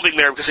anybody building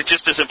there because it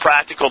just isn't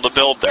practical to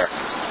build there.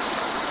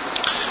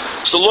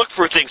 So look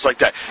for things like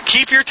that.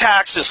 Keep your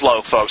taxes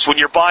low, folks, when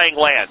you're buying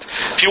land.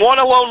 If you want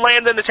to loan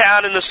land in the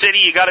town, in the city,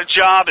 you got a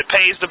job, it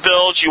pays the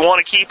bills, you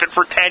want to keep it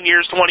for 10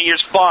 years, 20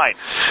 years, fine.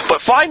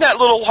 But find that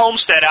little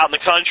homestead out in the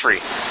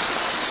country.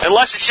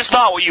 Unless it's just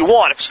not what you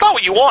want. If it's not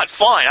what you want,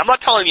 fine. I'm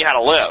not telling you how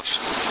to live.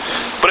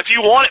 But if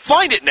you want it,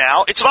 find it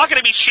now. It's not going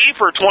to be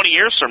cheaper 20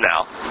 years from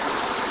now.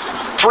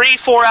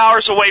 3-4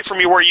 hours away from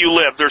you where you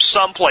live, there's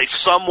some place,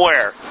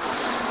 somewhere,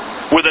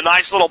 with a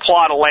nice little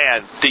plot of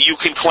land that you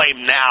can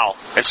claim now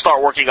and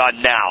start working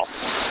on now.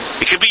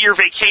 It could be your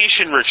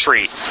vacation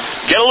retreat.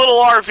 Get a little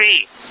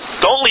RV.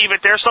 Don't leave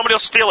it there. Somebody will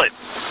steal it.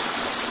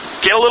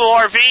 Get a little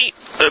RV,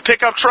 a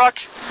pickup truck,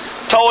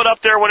 tow it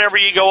up there whenever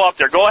you go up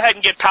there. Go ahead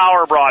and get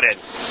power brought in.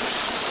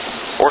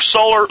 Or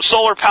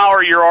solar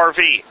power your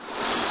RV.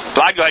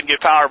 But I go ahead and get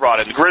power brought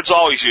in. The grid's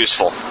always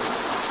useful.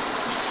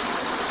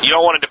 You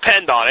don't want to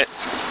depend on it,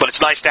 but it's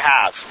nice to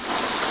have.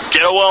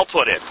 Get a well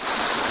put in.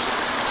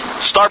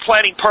 Start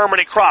planting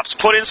permanent crops.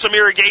 Put in some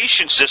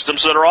irrigation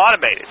systems that are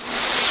automated.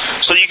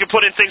 So you can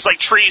put in things like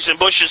trees and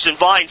bushes and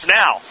vines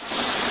now.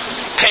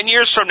 10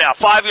 years from now,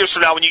 5 years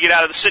from now, when you get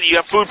out of the city, you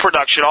have food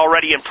production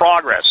already in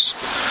progress.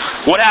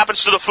 What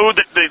happens to the food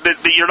that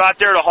you're not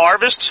there to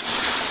harvest?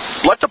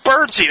 Let the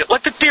birds eat it.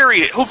 Let the deer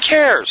eat it. Who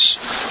cares?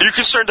 You're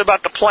concerned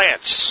about the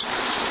plants.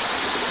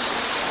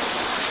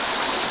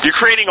 You're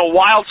creating a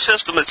wild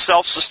system that's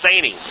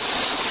self-sustaining.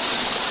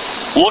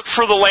 Look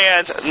for the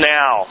land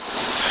now.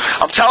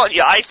 I'm telling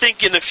you, I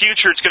think in the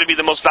future it's going to be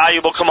the most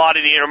valuable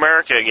commodity in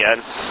America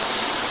again.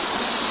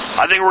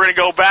 I think we're going to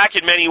go back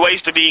in many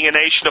ways to being a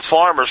nation of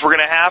farmers. We're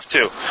going to have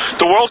to.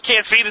 The world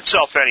can't feed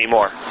itself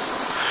anymore.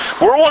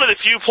 We're one of the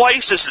few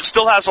places that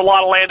still has a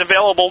lot of land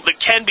available that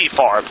can be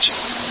farmed.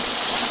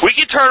 We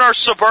can turn our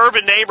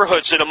suburban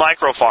neighborhoods into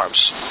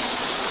micro-farms.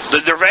 The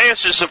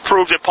Dervaeses have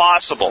proved it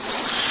possible.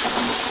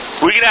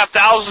 We could have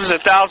thousands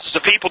and thousands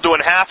of people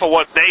doing half of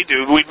what they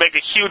do. We'd make a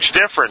huge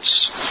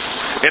difference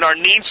in our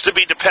needs to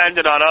be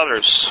dependent on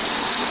others.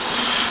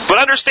 But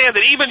understand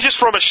that even just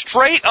from a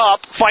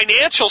straight-up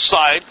financial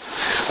side,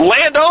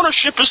 land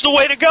ownership is the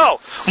way to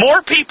go.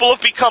 More people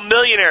have become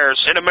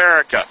millionaires in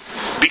America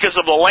because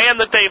of the land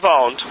that they've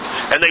owned,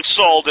 and they've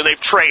sold, and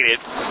they've traded,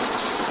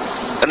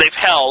 and they've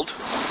held,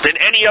 than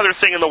any other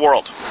thing in the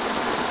world.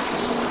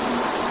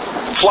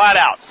 Flat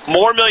out.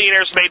 More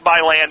millionaires made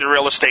by land and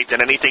real estate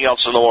than anything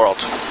else in the world.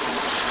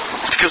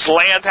 It's because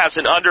land has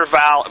an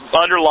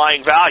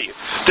underlying value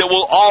that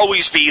will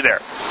always be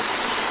there.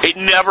 It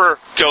never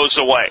goes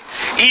away.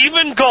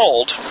 Even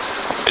gold,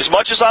 as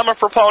much as I'm a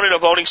proponent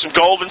of owning some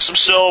gold and some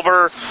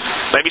silver,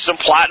 maybe some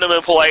platinum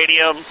and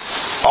palladium,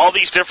 all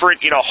these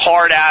different,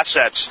 hard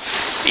assets,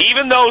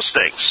 even those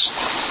things,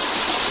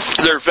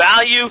 their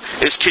value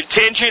is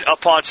contingent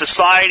upon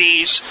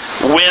society's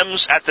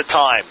whims at the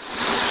time.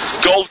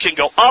 Gold can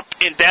go up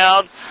and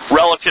down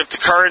relative to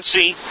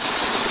currency.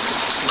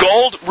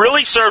 Gold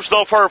really serves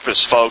no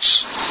purpose,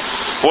 folks.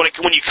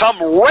 When you come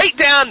right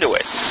down to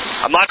it,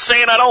 I'm not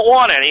saying I don't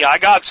want any. I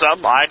got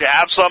some. I'd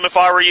have some if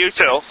I were you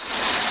too,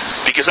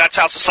 because that's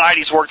how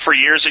society's worked for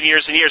years and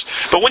years and years.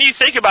 But when you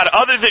think about it,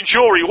 other than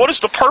jewelry, what is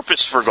the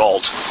purpose for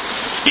gold?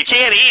 You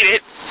can't eat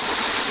it.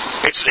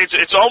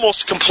 It's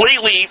almost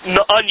completely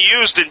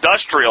unused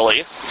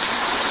industrially.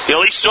 At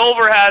least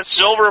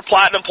silver,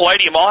 platinum,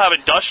 palladium all have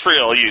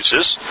industrial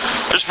uses.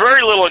 There's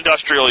very little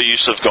industrial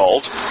use of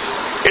gold.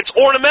 It's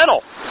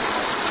ornamental.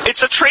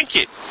 It's a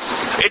trinket.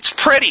 It's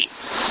pretty.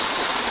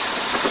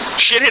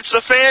 Shit hits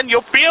the fan,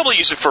 you'll be able to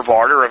use it for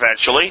barter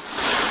eventually.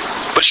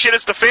 But shit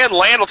hits the fan,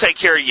 land will take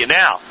care of you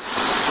now.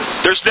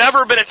 There's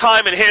never been a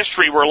time in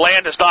history where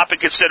land has not been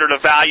considered a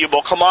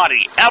valuable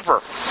commodity,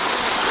 ever.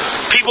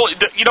 People,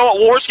 you know what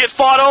wars get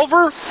fought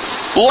over?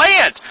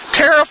 Land.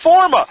 Terra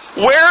firma.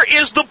 Where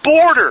is the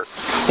border?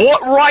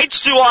 What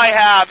rights do I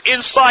have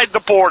inside the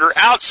border,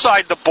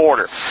 outside the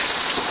border?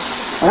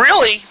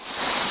 Really,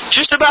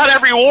 just about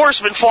every war has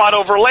been fought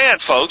over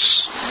land,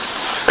 folks.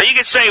 Now you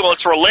could say, well,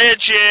 it's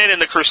religion and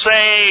the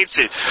Crusades,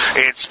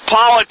 it's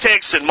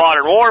politics and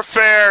modern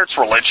warfare, it's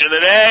religion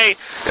today.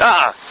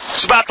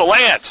 It's about the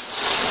land.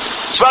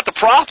 It's about the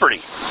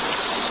property.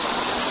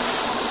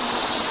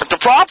 If the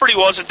property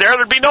wasn't there,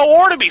 there'd be no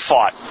war to be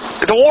fought.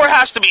 The war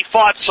has to be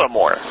fought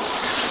somewhere.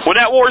 When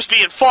that war is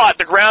being fought,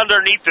 the ground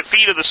underneath the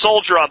feet of the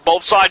soldier on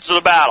both sides of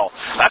the battle,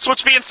 that's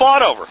what's being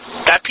fought over.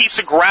 That piece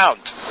of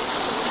ground.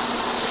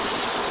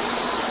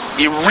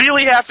 You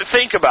really have to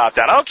think about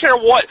that. I don't care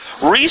what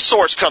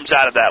resource comes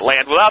out of that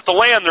land. Without the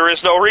land, there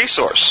is no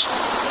resource.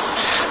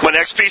 My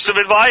next piece of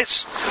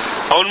advice,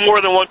 own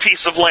more than one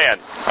piece of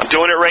land. I'm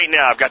doing it right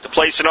now. I've got the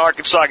place in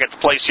Arkansas. I got the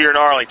place here in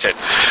Arlington.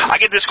 I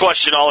get this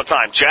question all the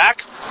time.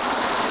 Jack,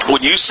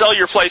 when you sell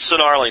your place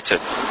in Arlington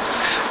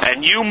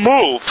and you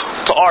move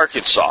to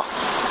Arkansas,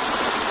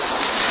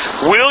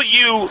 will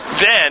you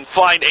then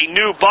find a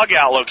new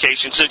bug-out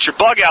location since your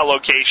bug-out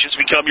locations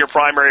become your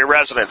primary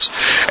residence?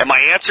 And my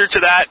answer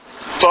to that,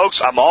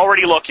 folks, I'm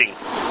already looking.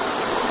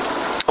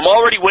 I'm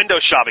already window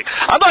shopping.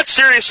 I'm not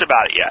serious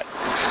about it yet.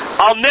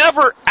 I'll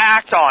never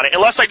act on it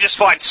unless I just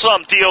find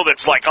some deal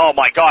that's like, oh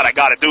my God, I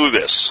got to do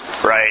this,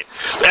 right?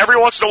 Every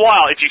once in a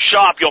while, if you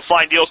shop, you'll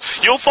find deals.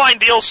 You'll find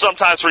deals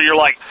sometimes where you're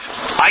like,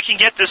 I can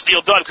get this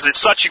deal done because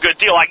it's such a good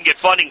deal, I can get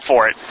funding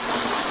for it.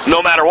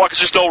 No matter what, because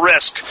there's no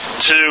risk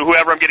to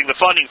whoever I'm getting the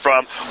funding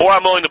from, or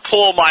I'm willing to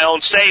pull my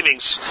own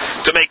savings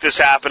to make this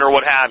happen, or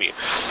what have you.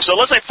 So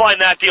unless I find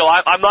that deal,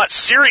 I'm not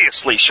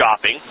seriously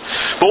shopping.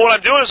 But what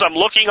I'm doing is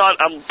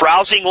I'm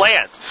browsing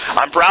land.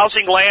 I'm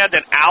browsing land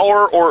an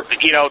hour or,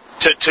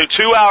 to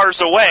 2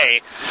 hours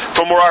away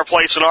from where our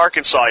place in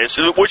Arkansas is,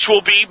 which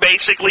will be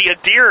basically a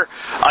deer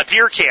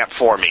camp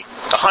for me,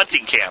 a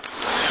hunting camp.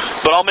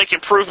 But I'll make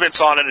improvements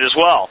on it as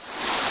well.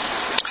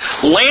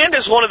 Land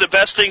is one of the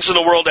best things in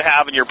the world to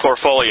have in your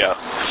portfolio.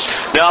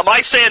 Now, am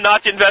I saying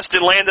not to invest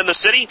in land in the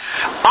city?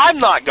 I'm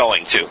not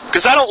going to,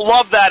 because I don't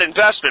love that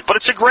investment. But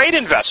it's a great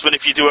investment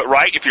if you do it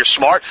right, if you're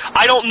smart.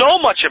 I don't know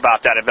much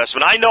about that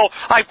investment. I know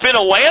I've been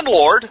a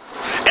landlord,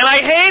 and I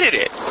hated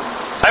it.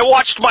 I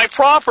watched my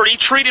property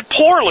treated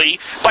poorly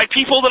by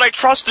people that I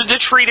trusted to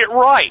treat it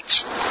right.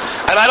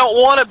 And I don't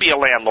want to be a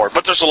landlord,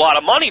 but there's a lot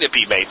of money to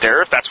be made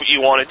there if that's what you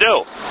want to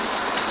do.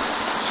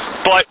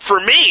 But for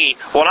me,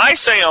 when I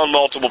say own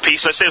multiple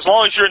pieces, I say as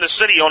long as you're in the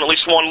city, you own at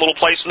least one little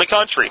place in the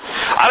country.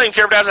 I don't even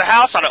care if it has a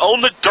house on it.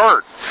 Own the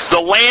dirt. The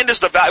land is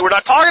the value. We're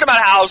not talking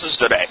about houses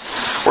today.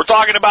 We're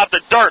talking about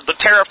the dirt, the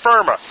terra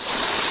firma.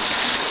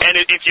 And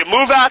if you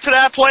move out to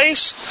that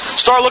place,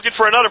 start looking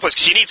for another place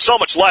because you need so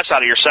much less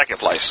out of your second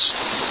place.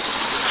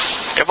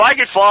 If I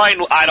could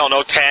find,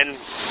 10,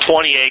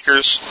 20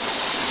 acres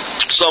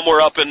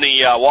somewhere up in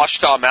the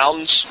Ouachita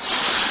Mountains,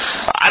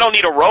 I don't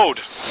need a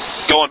road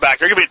going back.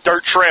 There could be a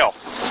dirt trail.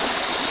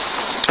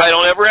 I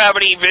don't ever have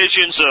any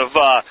visions of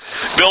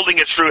building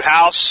a true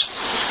house.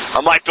 I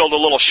might build a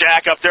little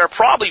shack up there.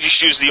 Probably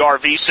just use the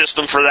RV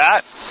system for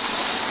that.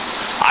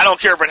 I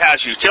don't care if it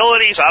has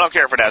utilities. I don't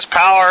care if it has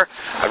power.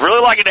 I'd really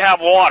like it to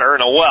have water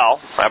and a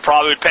well. I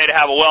probably would pay to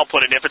have a well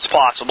put in if it's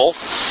possible.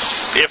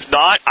 If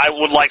not, I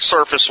would like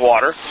surface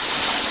water.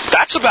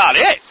 That's about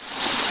it.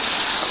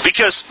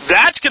 Because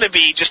that's going to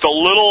be just a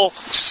little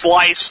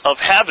slice of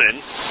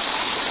heaven.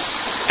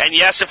 And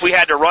yes, if we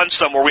had to run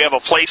somewhere, we have a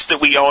place that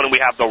we own and we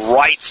have the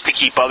rights to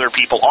keep other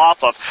people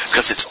off of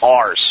because it's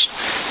ours.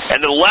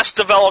 And the less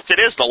developed it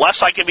is, the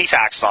less I can be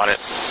taxed on it.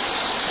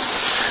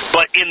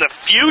 But in the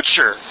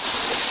future,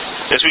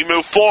 as we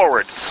move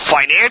forward,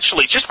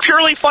 financially, just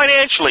purely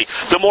financially,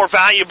 the more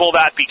valuable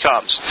that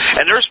becomes.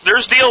 And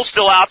there's deals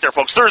still out there,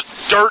 folks. There's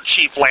dirt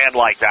cheap land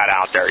like that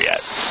out there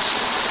yet.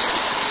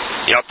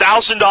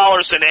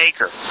 $1,000 an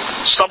acre,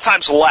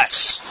 sometimes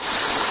less.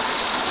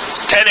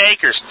 10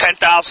 acres,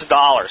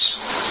 $10,000.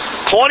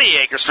 20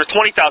 acres for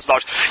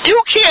 $20,000.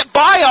 You can't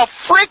buy a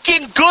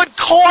freaking good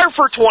car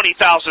for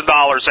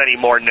 $20,000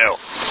 anymore new.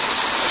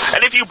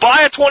 And if you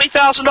buy a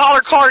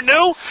 $20,000 car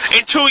new,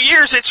 in 2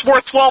 years it's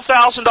worth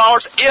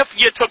 $12,000 if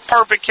you took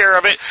perfect care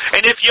of it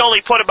and if you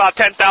only put about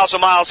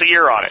 10,000 miles a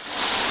year on it.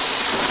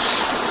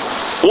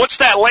 What's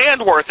that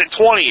land worth in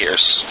 20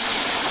 years?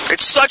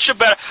 It's such a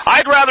better...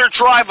 I'd rather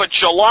drive a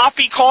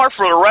jalopy car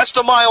for the rest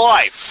of my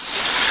life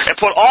and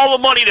put all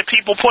the money that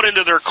people put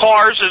into their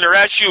cars and their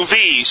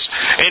SUVs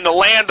into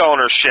land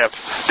ownership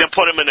than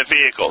put them into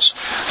vehicles.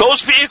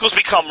 Those vehicles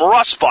become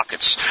rust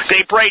buckets.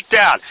 They break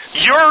down.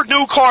 Your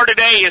new car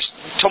today is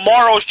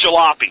tomorrow's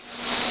jalopy.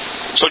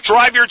 So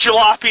drive your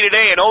jalopy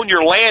today and own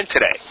your land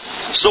today.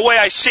 It's the way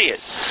I see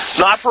it.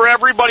 Not for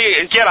everybody.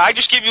 Again, I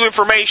just give you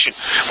information.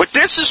 But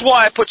this is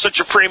why I put such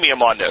a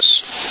premium on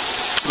this.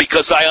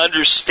 Because I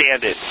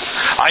understand it.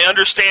 I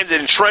understand it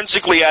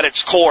intrinsically at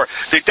its core.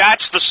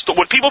 That's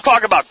when people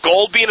talk about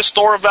gold being a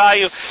store of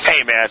value,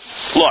 hey man,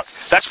 look,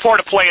 that's part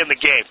of playing the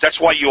game.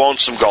 That's why you own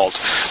some gold.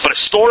 But a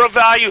store of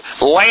value,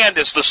 land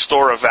is the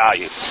store of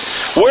value.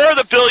 Where are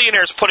the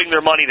billionaires putting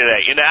their money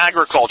today? In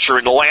agriculture,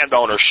 in land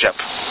ownership.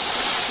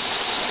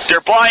 They're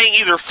buying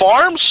either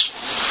farms,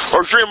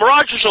 or Jim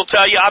Rogers will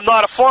tell you, I'm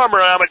not a farmer,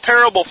 I'm a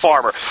terrible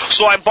farmer.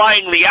 So I'm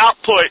buying the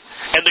output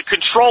and the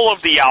control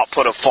of the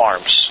output of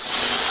farms.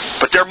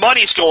 But their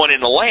money's going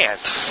in the land.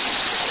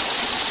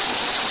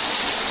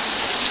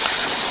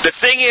 The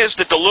thing is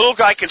that the little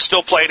guy can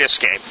still play this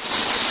game.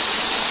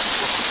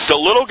 The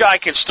little guy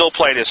can still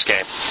play this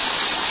game.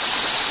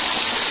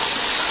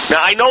 Now,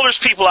 I know there's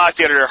people out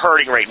there that are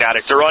hurting right now,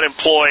 that they're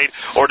unemployed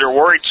or they're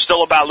worried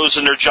still about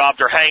losing their job.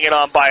 They're hanging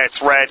on by a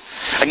thread.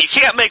 And you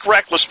can't make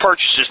reckless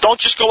purchases. Don't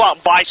just go out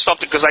and buy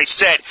something because I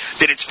said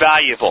that it's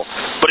valuable.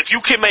 But if you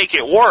can make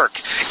it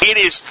work, it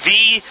is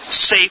the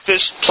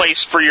safest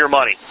place for your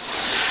money.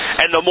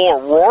 And the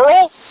more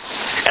rural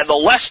and the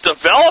less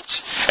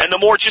developed and the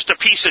more just a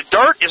piece of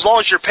dirt, as long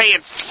as you're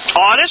paying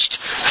honest,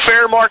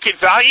 fair market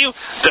value,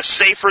 the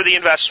safer the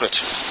investment.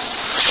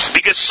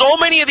 Because so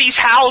many of these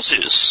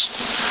houses,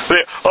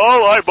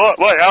 I bought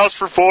my house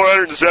for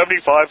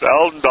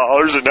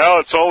 $475,000 and now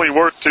it's only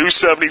worth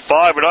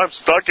 $275,000 and I'm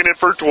stuck in it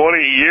for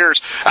 20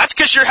 years. That's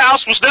because your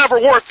house was never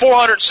worth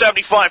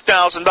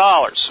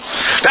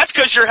 $475,000. That's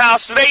because your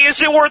house today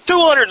isn't worth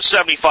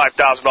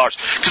 $275,000.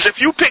 Because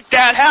if you pick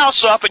that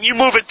house up and you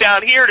move it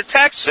down here to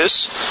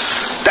Texas,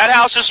 that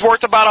house is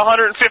worth about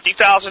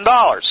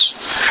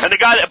 $150,000. And the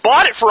guy that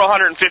bought it for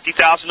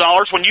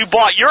 $150,000, when you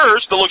bought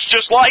yours that looks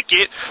just like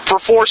it for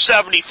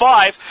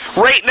 $475,000,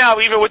 right now,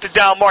 even with the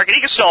down market,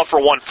 he can sell it for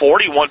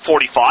 $140,000,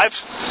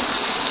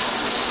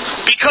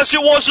 $145,000. Because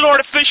it wasn't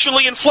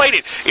artificially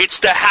inflated. It's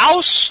the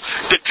house,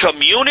 the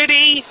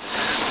community,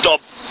 the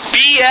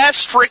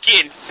BS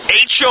freaking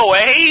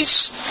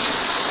HOAs,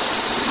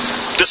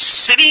 the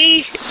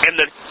city, and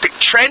the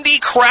trendy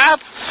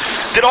crap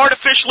that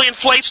artificially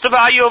inflates the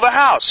value of a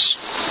house.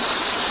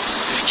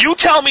 You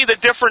tell me the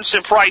difference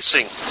in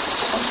pricing.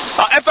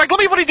 In fact, let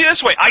me put it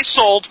this way. I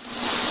sold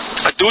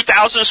a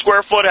 2,000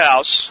 square foot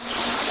house,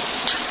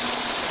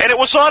 and it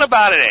was on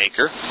about an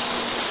acre,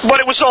 but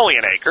it was only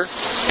an acre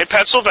in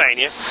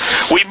Pennsylvania.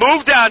 We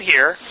moved down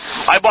here.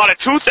 I bought a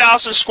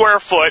 2,000 square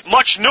foot,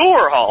 much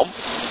newer home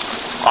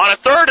on a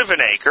third of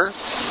an acre.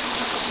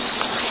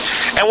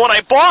 And when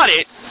I bought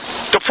it,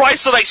 the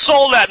price that I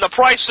sold at and the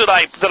price that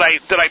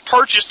I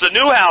purchased the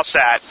new house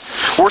at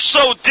were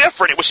so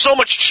different. It was so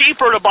much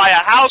cheaper to buy a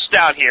house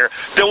down here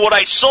than what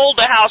I sold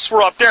the house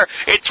for up there.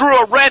 It threw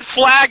a red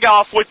flag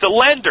off with the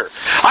lender.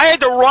 I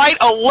had to write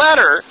a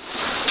letter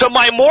to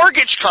my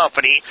mortgage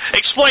company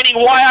explaining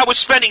why I was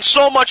spending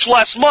so much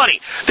less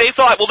money. They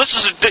thought, well,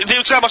 this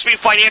guy must be in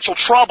financial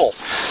trouble.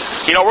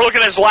 You know, we're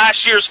looking at his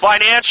last year's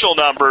financial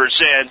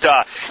numbers, and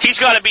he's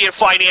got to be in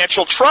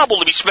financial trouble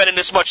to be spending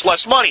this much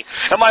less money.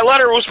 And my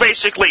letter was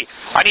basically,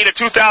 I need a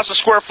 2,000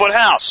 square foot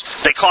house.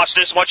 They cost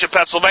this much in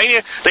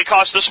Pennsylvania. They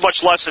cost this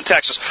much less in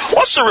Texas.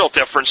 What's the real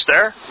difference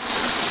there?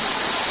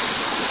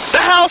 The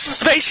house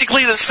is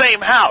basically the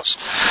same house.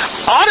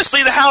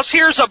 Honestly, the house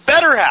here is a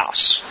better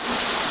house.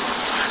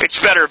 It's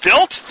better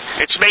built.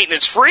 It's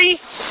maintenance free.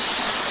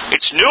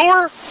 It's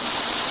newer.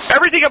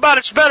 Everything about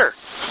it's better.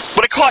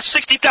 But it costs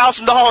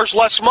 $60,000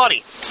 less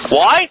money.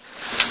 Why?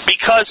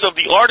 Because of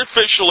the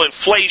artificial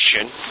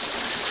inflation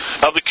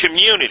of the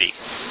community.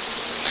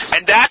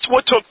 And that's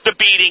what took the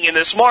beating in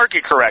this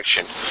market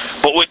correction.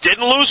 But what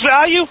didn't lose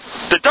value?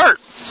 The dirt.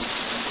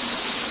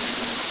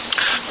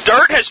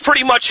 Dirt has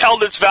pretty much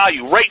held its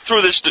value right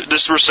through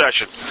this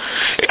recession.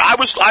 How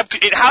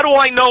do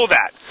I know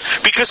that?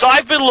 Because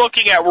I've been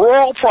looking at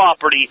rural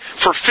property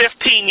for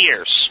 15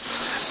 years.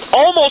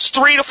 Almost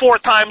 3 to 4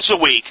 times a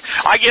week,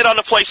 I get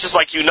onto places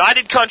like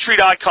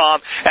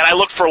UnitedCountry.com and I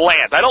look for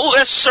land. I don't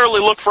necessarily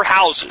look for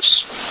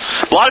houses.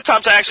 A lot of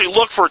times I actually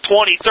look for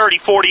 20, 30,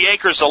 40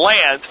 acres of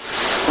land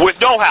with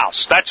no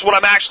house. That's what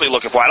I'm actually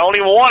looking for. I don't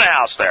even want a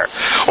house there.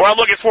 Or I'm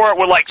looking for it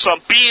with like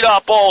some beat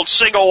up old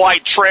single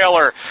white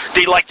trailer.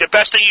 The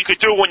best thing you could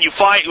do when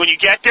you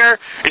get there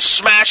is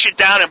smash it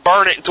down and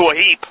burn it into a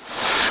heap.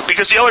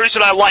 Because the only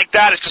reason I like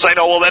that is because I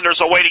know, well, then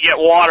there's a way to get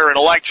water and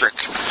electric.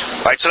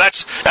 Right? So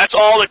that's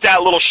all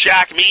that little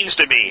shack means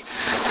to me.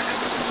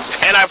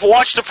 And I've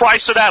watched the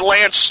price of that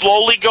land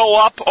slowly go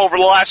up over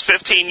the last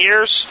 15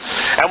 years.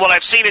 And what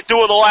I've seen it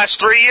do in the last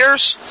 3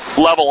 years,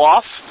 level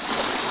off.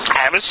 I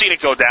haven't seen it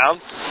go down.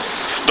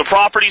 The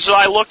properties that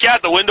I look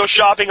at, the window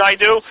shopping I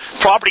do,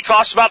 property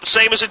costs about the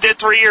same as it did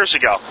 3 years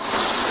ago.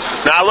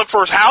 Now I look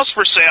for a house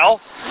for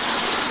sale,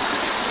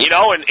 you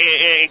know,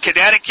 in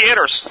Connecticut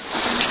or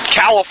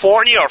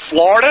California or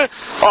Florida.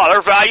 Oh,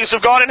 their values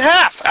have gone in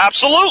half.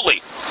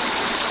 Absolutely.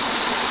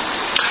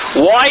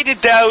 Why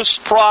did those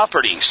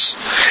properties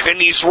in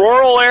these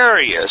rural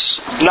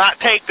areas not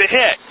take the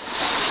hit?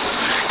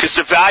 Because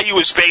the value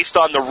is based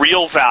on the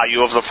real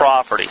value of the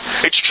property.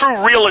 It's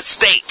true real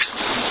estate.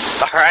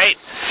 All right?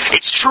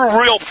 It's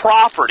true real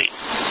property.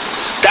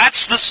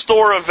 That's the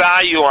store of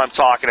value I'm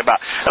talking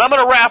about. And I'm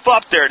going to wrap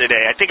up there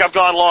today. I think I've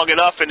gone long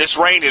enough, and this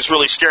rain is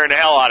really scaring the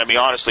hell out of me,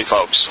 honestly,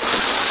 folks.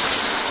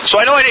 So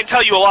I know I didn't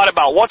tell you a lot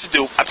about what to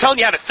do. I'm telling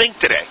you how to think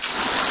today.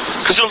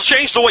 Because it'll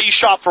change the way you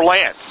shop for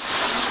land.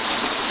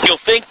 You'll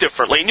think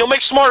differently, and you'll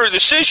make smarter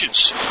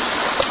decisions.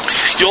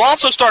 You'll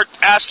also start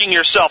asking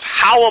yourself,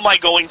 how am I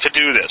going to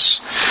do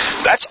this?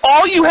 That's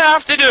all you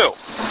have to do.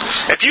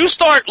 If you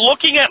start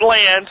looking at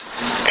land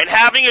and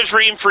having a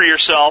dream for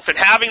yourself and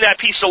having that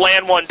piece of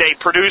land one day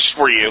produced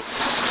for you,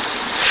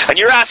 and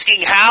you're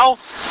asking how,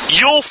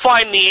 you'll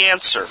find the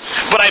answer.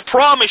 But I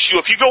promise you,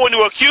 if you go into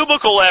a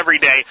cubicle every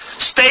day,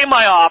 stay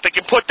myopic,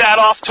 and put that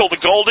off till the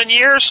golden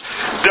years,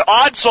 the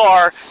odds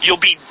are you'll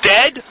be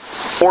dead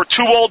or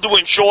too old to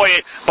enjoy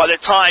it by the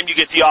time you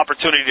get the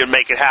opportunity to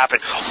make it happen.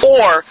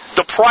 Or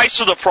the price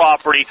of the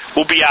property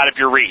will be out of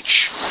your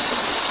reach.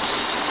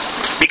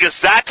 Because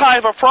that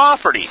type of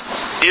property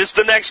is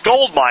the next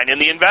gold mine in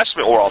the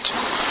investment world.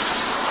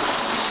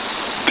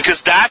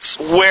 Because that's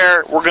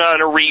where we're going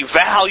to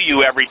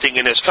revalue everything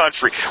in this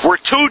country. We're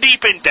too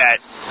deep in debt.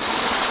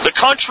 The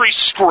country's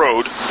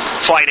screwed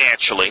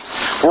financially.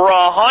 We're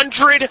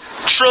 $100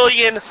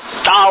 trillion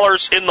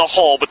in the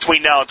hole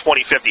between now and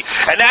 2050.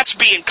 And that's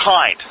being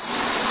kind.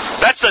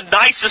 That's the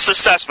nicest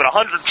assessment,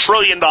 $100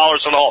 trillion in the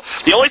hole.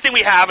 The only thing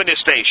we have in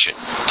this nation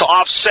to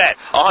offset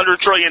 $100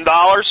 trillion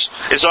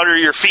is under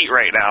your feet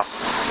right now.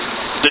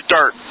 The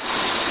dirt.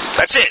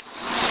 That's it.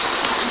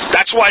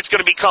 That's why it's going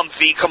to become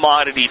the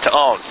commodity to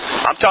own.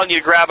 I'm telling you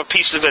to grab a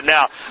piece of it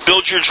now.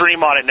 Build your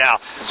dream on it now.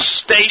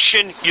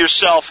 Station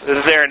yourself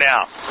there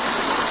now.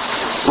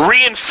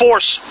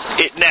 Reinforce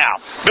it now.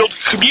 Build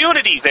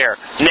community there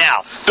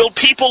now. Build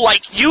people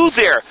like you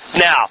there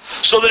now.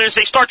 So that as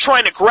they start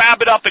trying to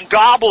grab it up and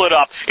gobble it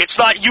up, it's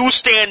not you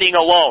standing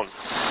alone.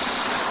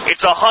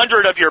 It's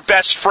 100 of your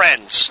best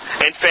friends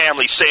and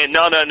family saying,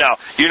 no,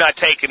 you're not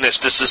taking this,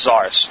 this is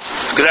ours.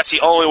 Because that's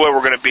the only way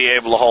we're going to be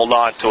able to hold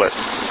on to it.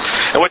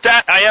 And with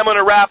that, I am going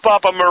to wrap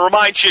up. I'm going to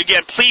remind you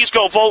again, please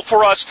go vote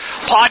for us.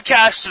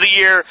 Podcast of the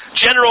Year,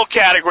 general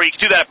category. You can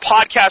do that at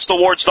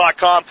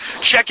podcastawards.com.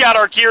 Check out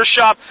our gear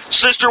shop.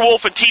 Sister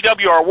Wolf and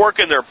TW are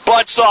working their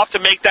butts off to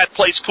make that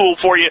place cool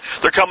for you.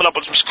 They're coming up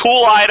with some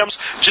cool items.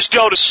 Just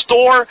go to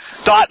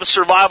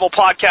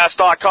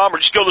store.thesurvivalpodcast.com or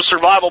just go to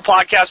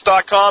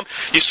survivalpodcast.com.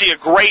 You see a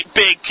great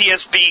big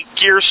TSB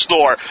gear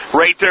store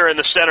right there in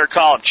the center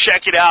column.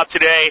 Check it out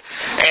today.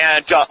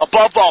 And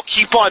above all,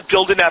 keep on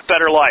building that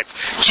better life.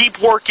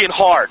 Keep working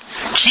hard.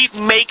 Keep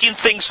making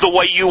things the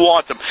way you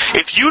want them.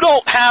 If you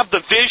don't have the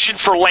vision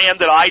for land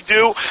that I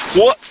do,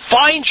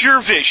 find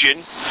your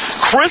vision,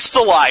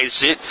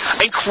 crystallize it,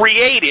 and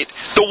create it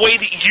the way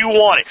that you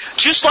want it.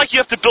 Just like you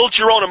have to build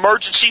your own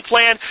emergency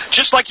plan,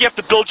 just like you have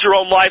to build your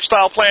own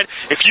lifestyle plan,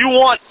 if you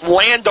want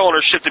land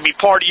ownership to be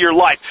part of your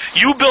life,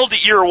 you build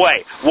it your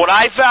way. What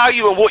I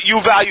value and what you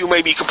value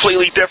may be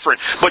completely different,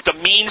 but the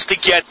means to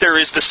get there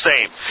is the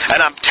same.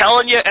 And I'm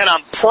telling you, and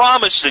I'm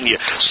promising you,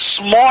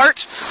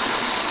 smart,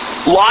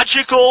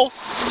 logical,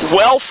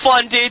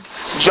 well-funded,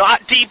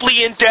 not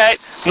deeply in debt,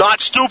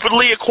 not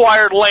stupidly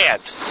acquired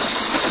land.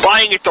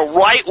 Buying it the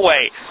right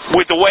way,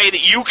 with the way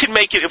that you can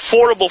make it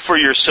affordable for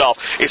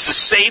yourself, is the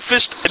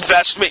safest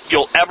investment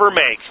you'll ever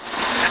make.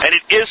 And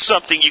it is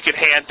something you can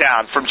hand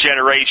down from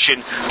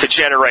generation to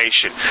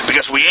generation.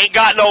 Because we ain't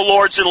got no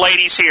lords and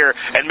ladies here,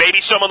 and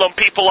maybe some of them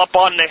people up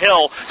on the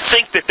hill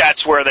think that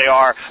that's where they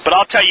are. But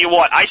I'll tell you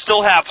what, I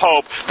still have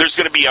hope there's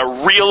going to be a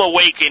real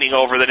awakening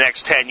over the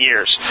next 10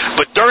 years.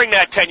 But during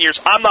that 10 years,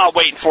 I'm not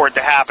waiting for it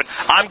to happen.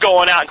 I'm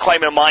going out and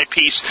claiming my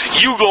piece.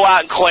 You go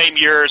out and claim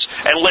yours,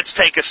 and let's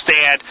take a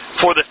stand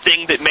for the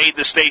thing that made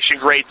this nation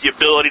great, the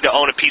ability to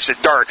own a piece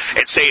of dirt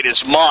and say it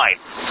is mine.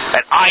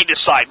 And I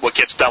decide what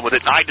gets done with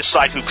it, and I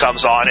decide who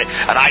comes on it,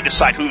 and I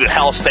decide who the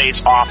hell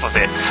stays off of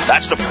it.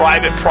 That's the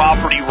private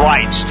property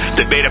rights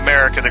that made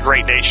America the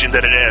great nation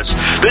that it is.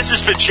 This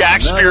has been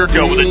Jack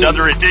Spirko with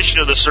another edition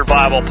of the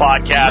Survival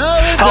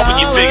Podcast, helping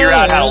you figure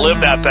out how to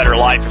live that better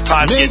life if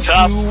times get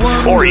tough,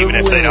 or even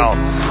if they don't.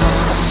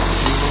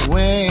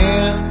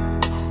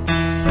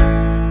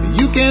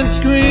 You can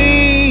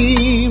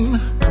scream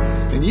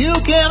and you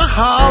can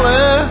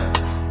holler,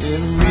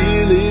 it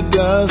really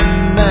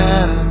doesn't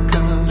matter,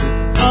 'cause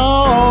it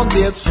all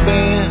gets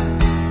spent.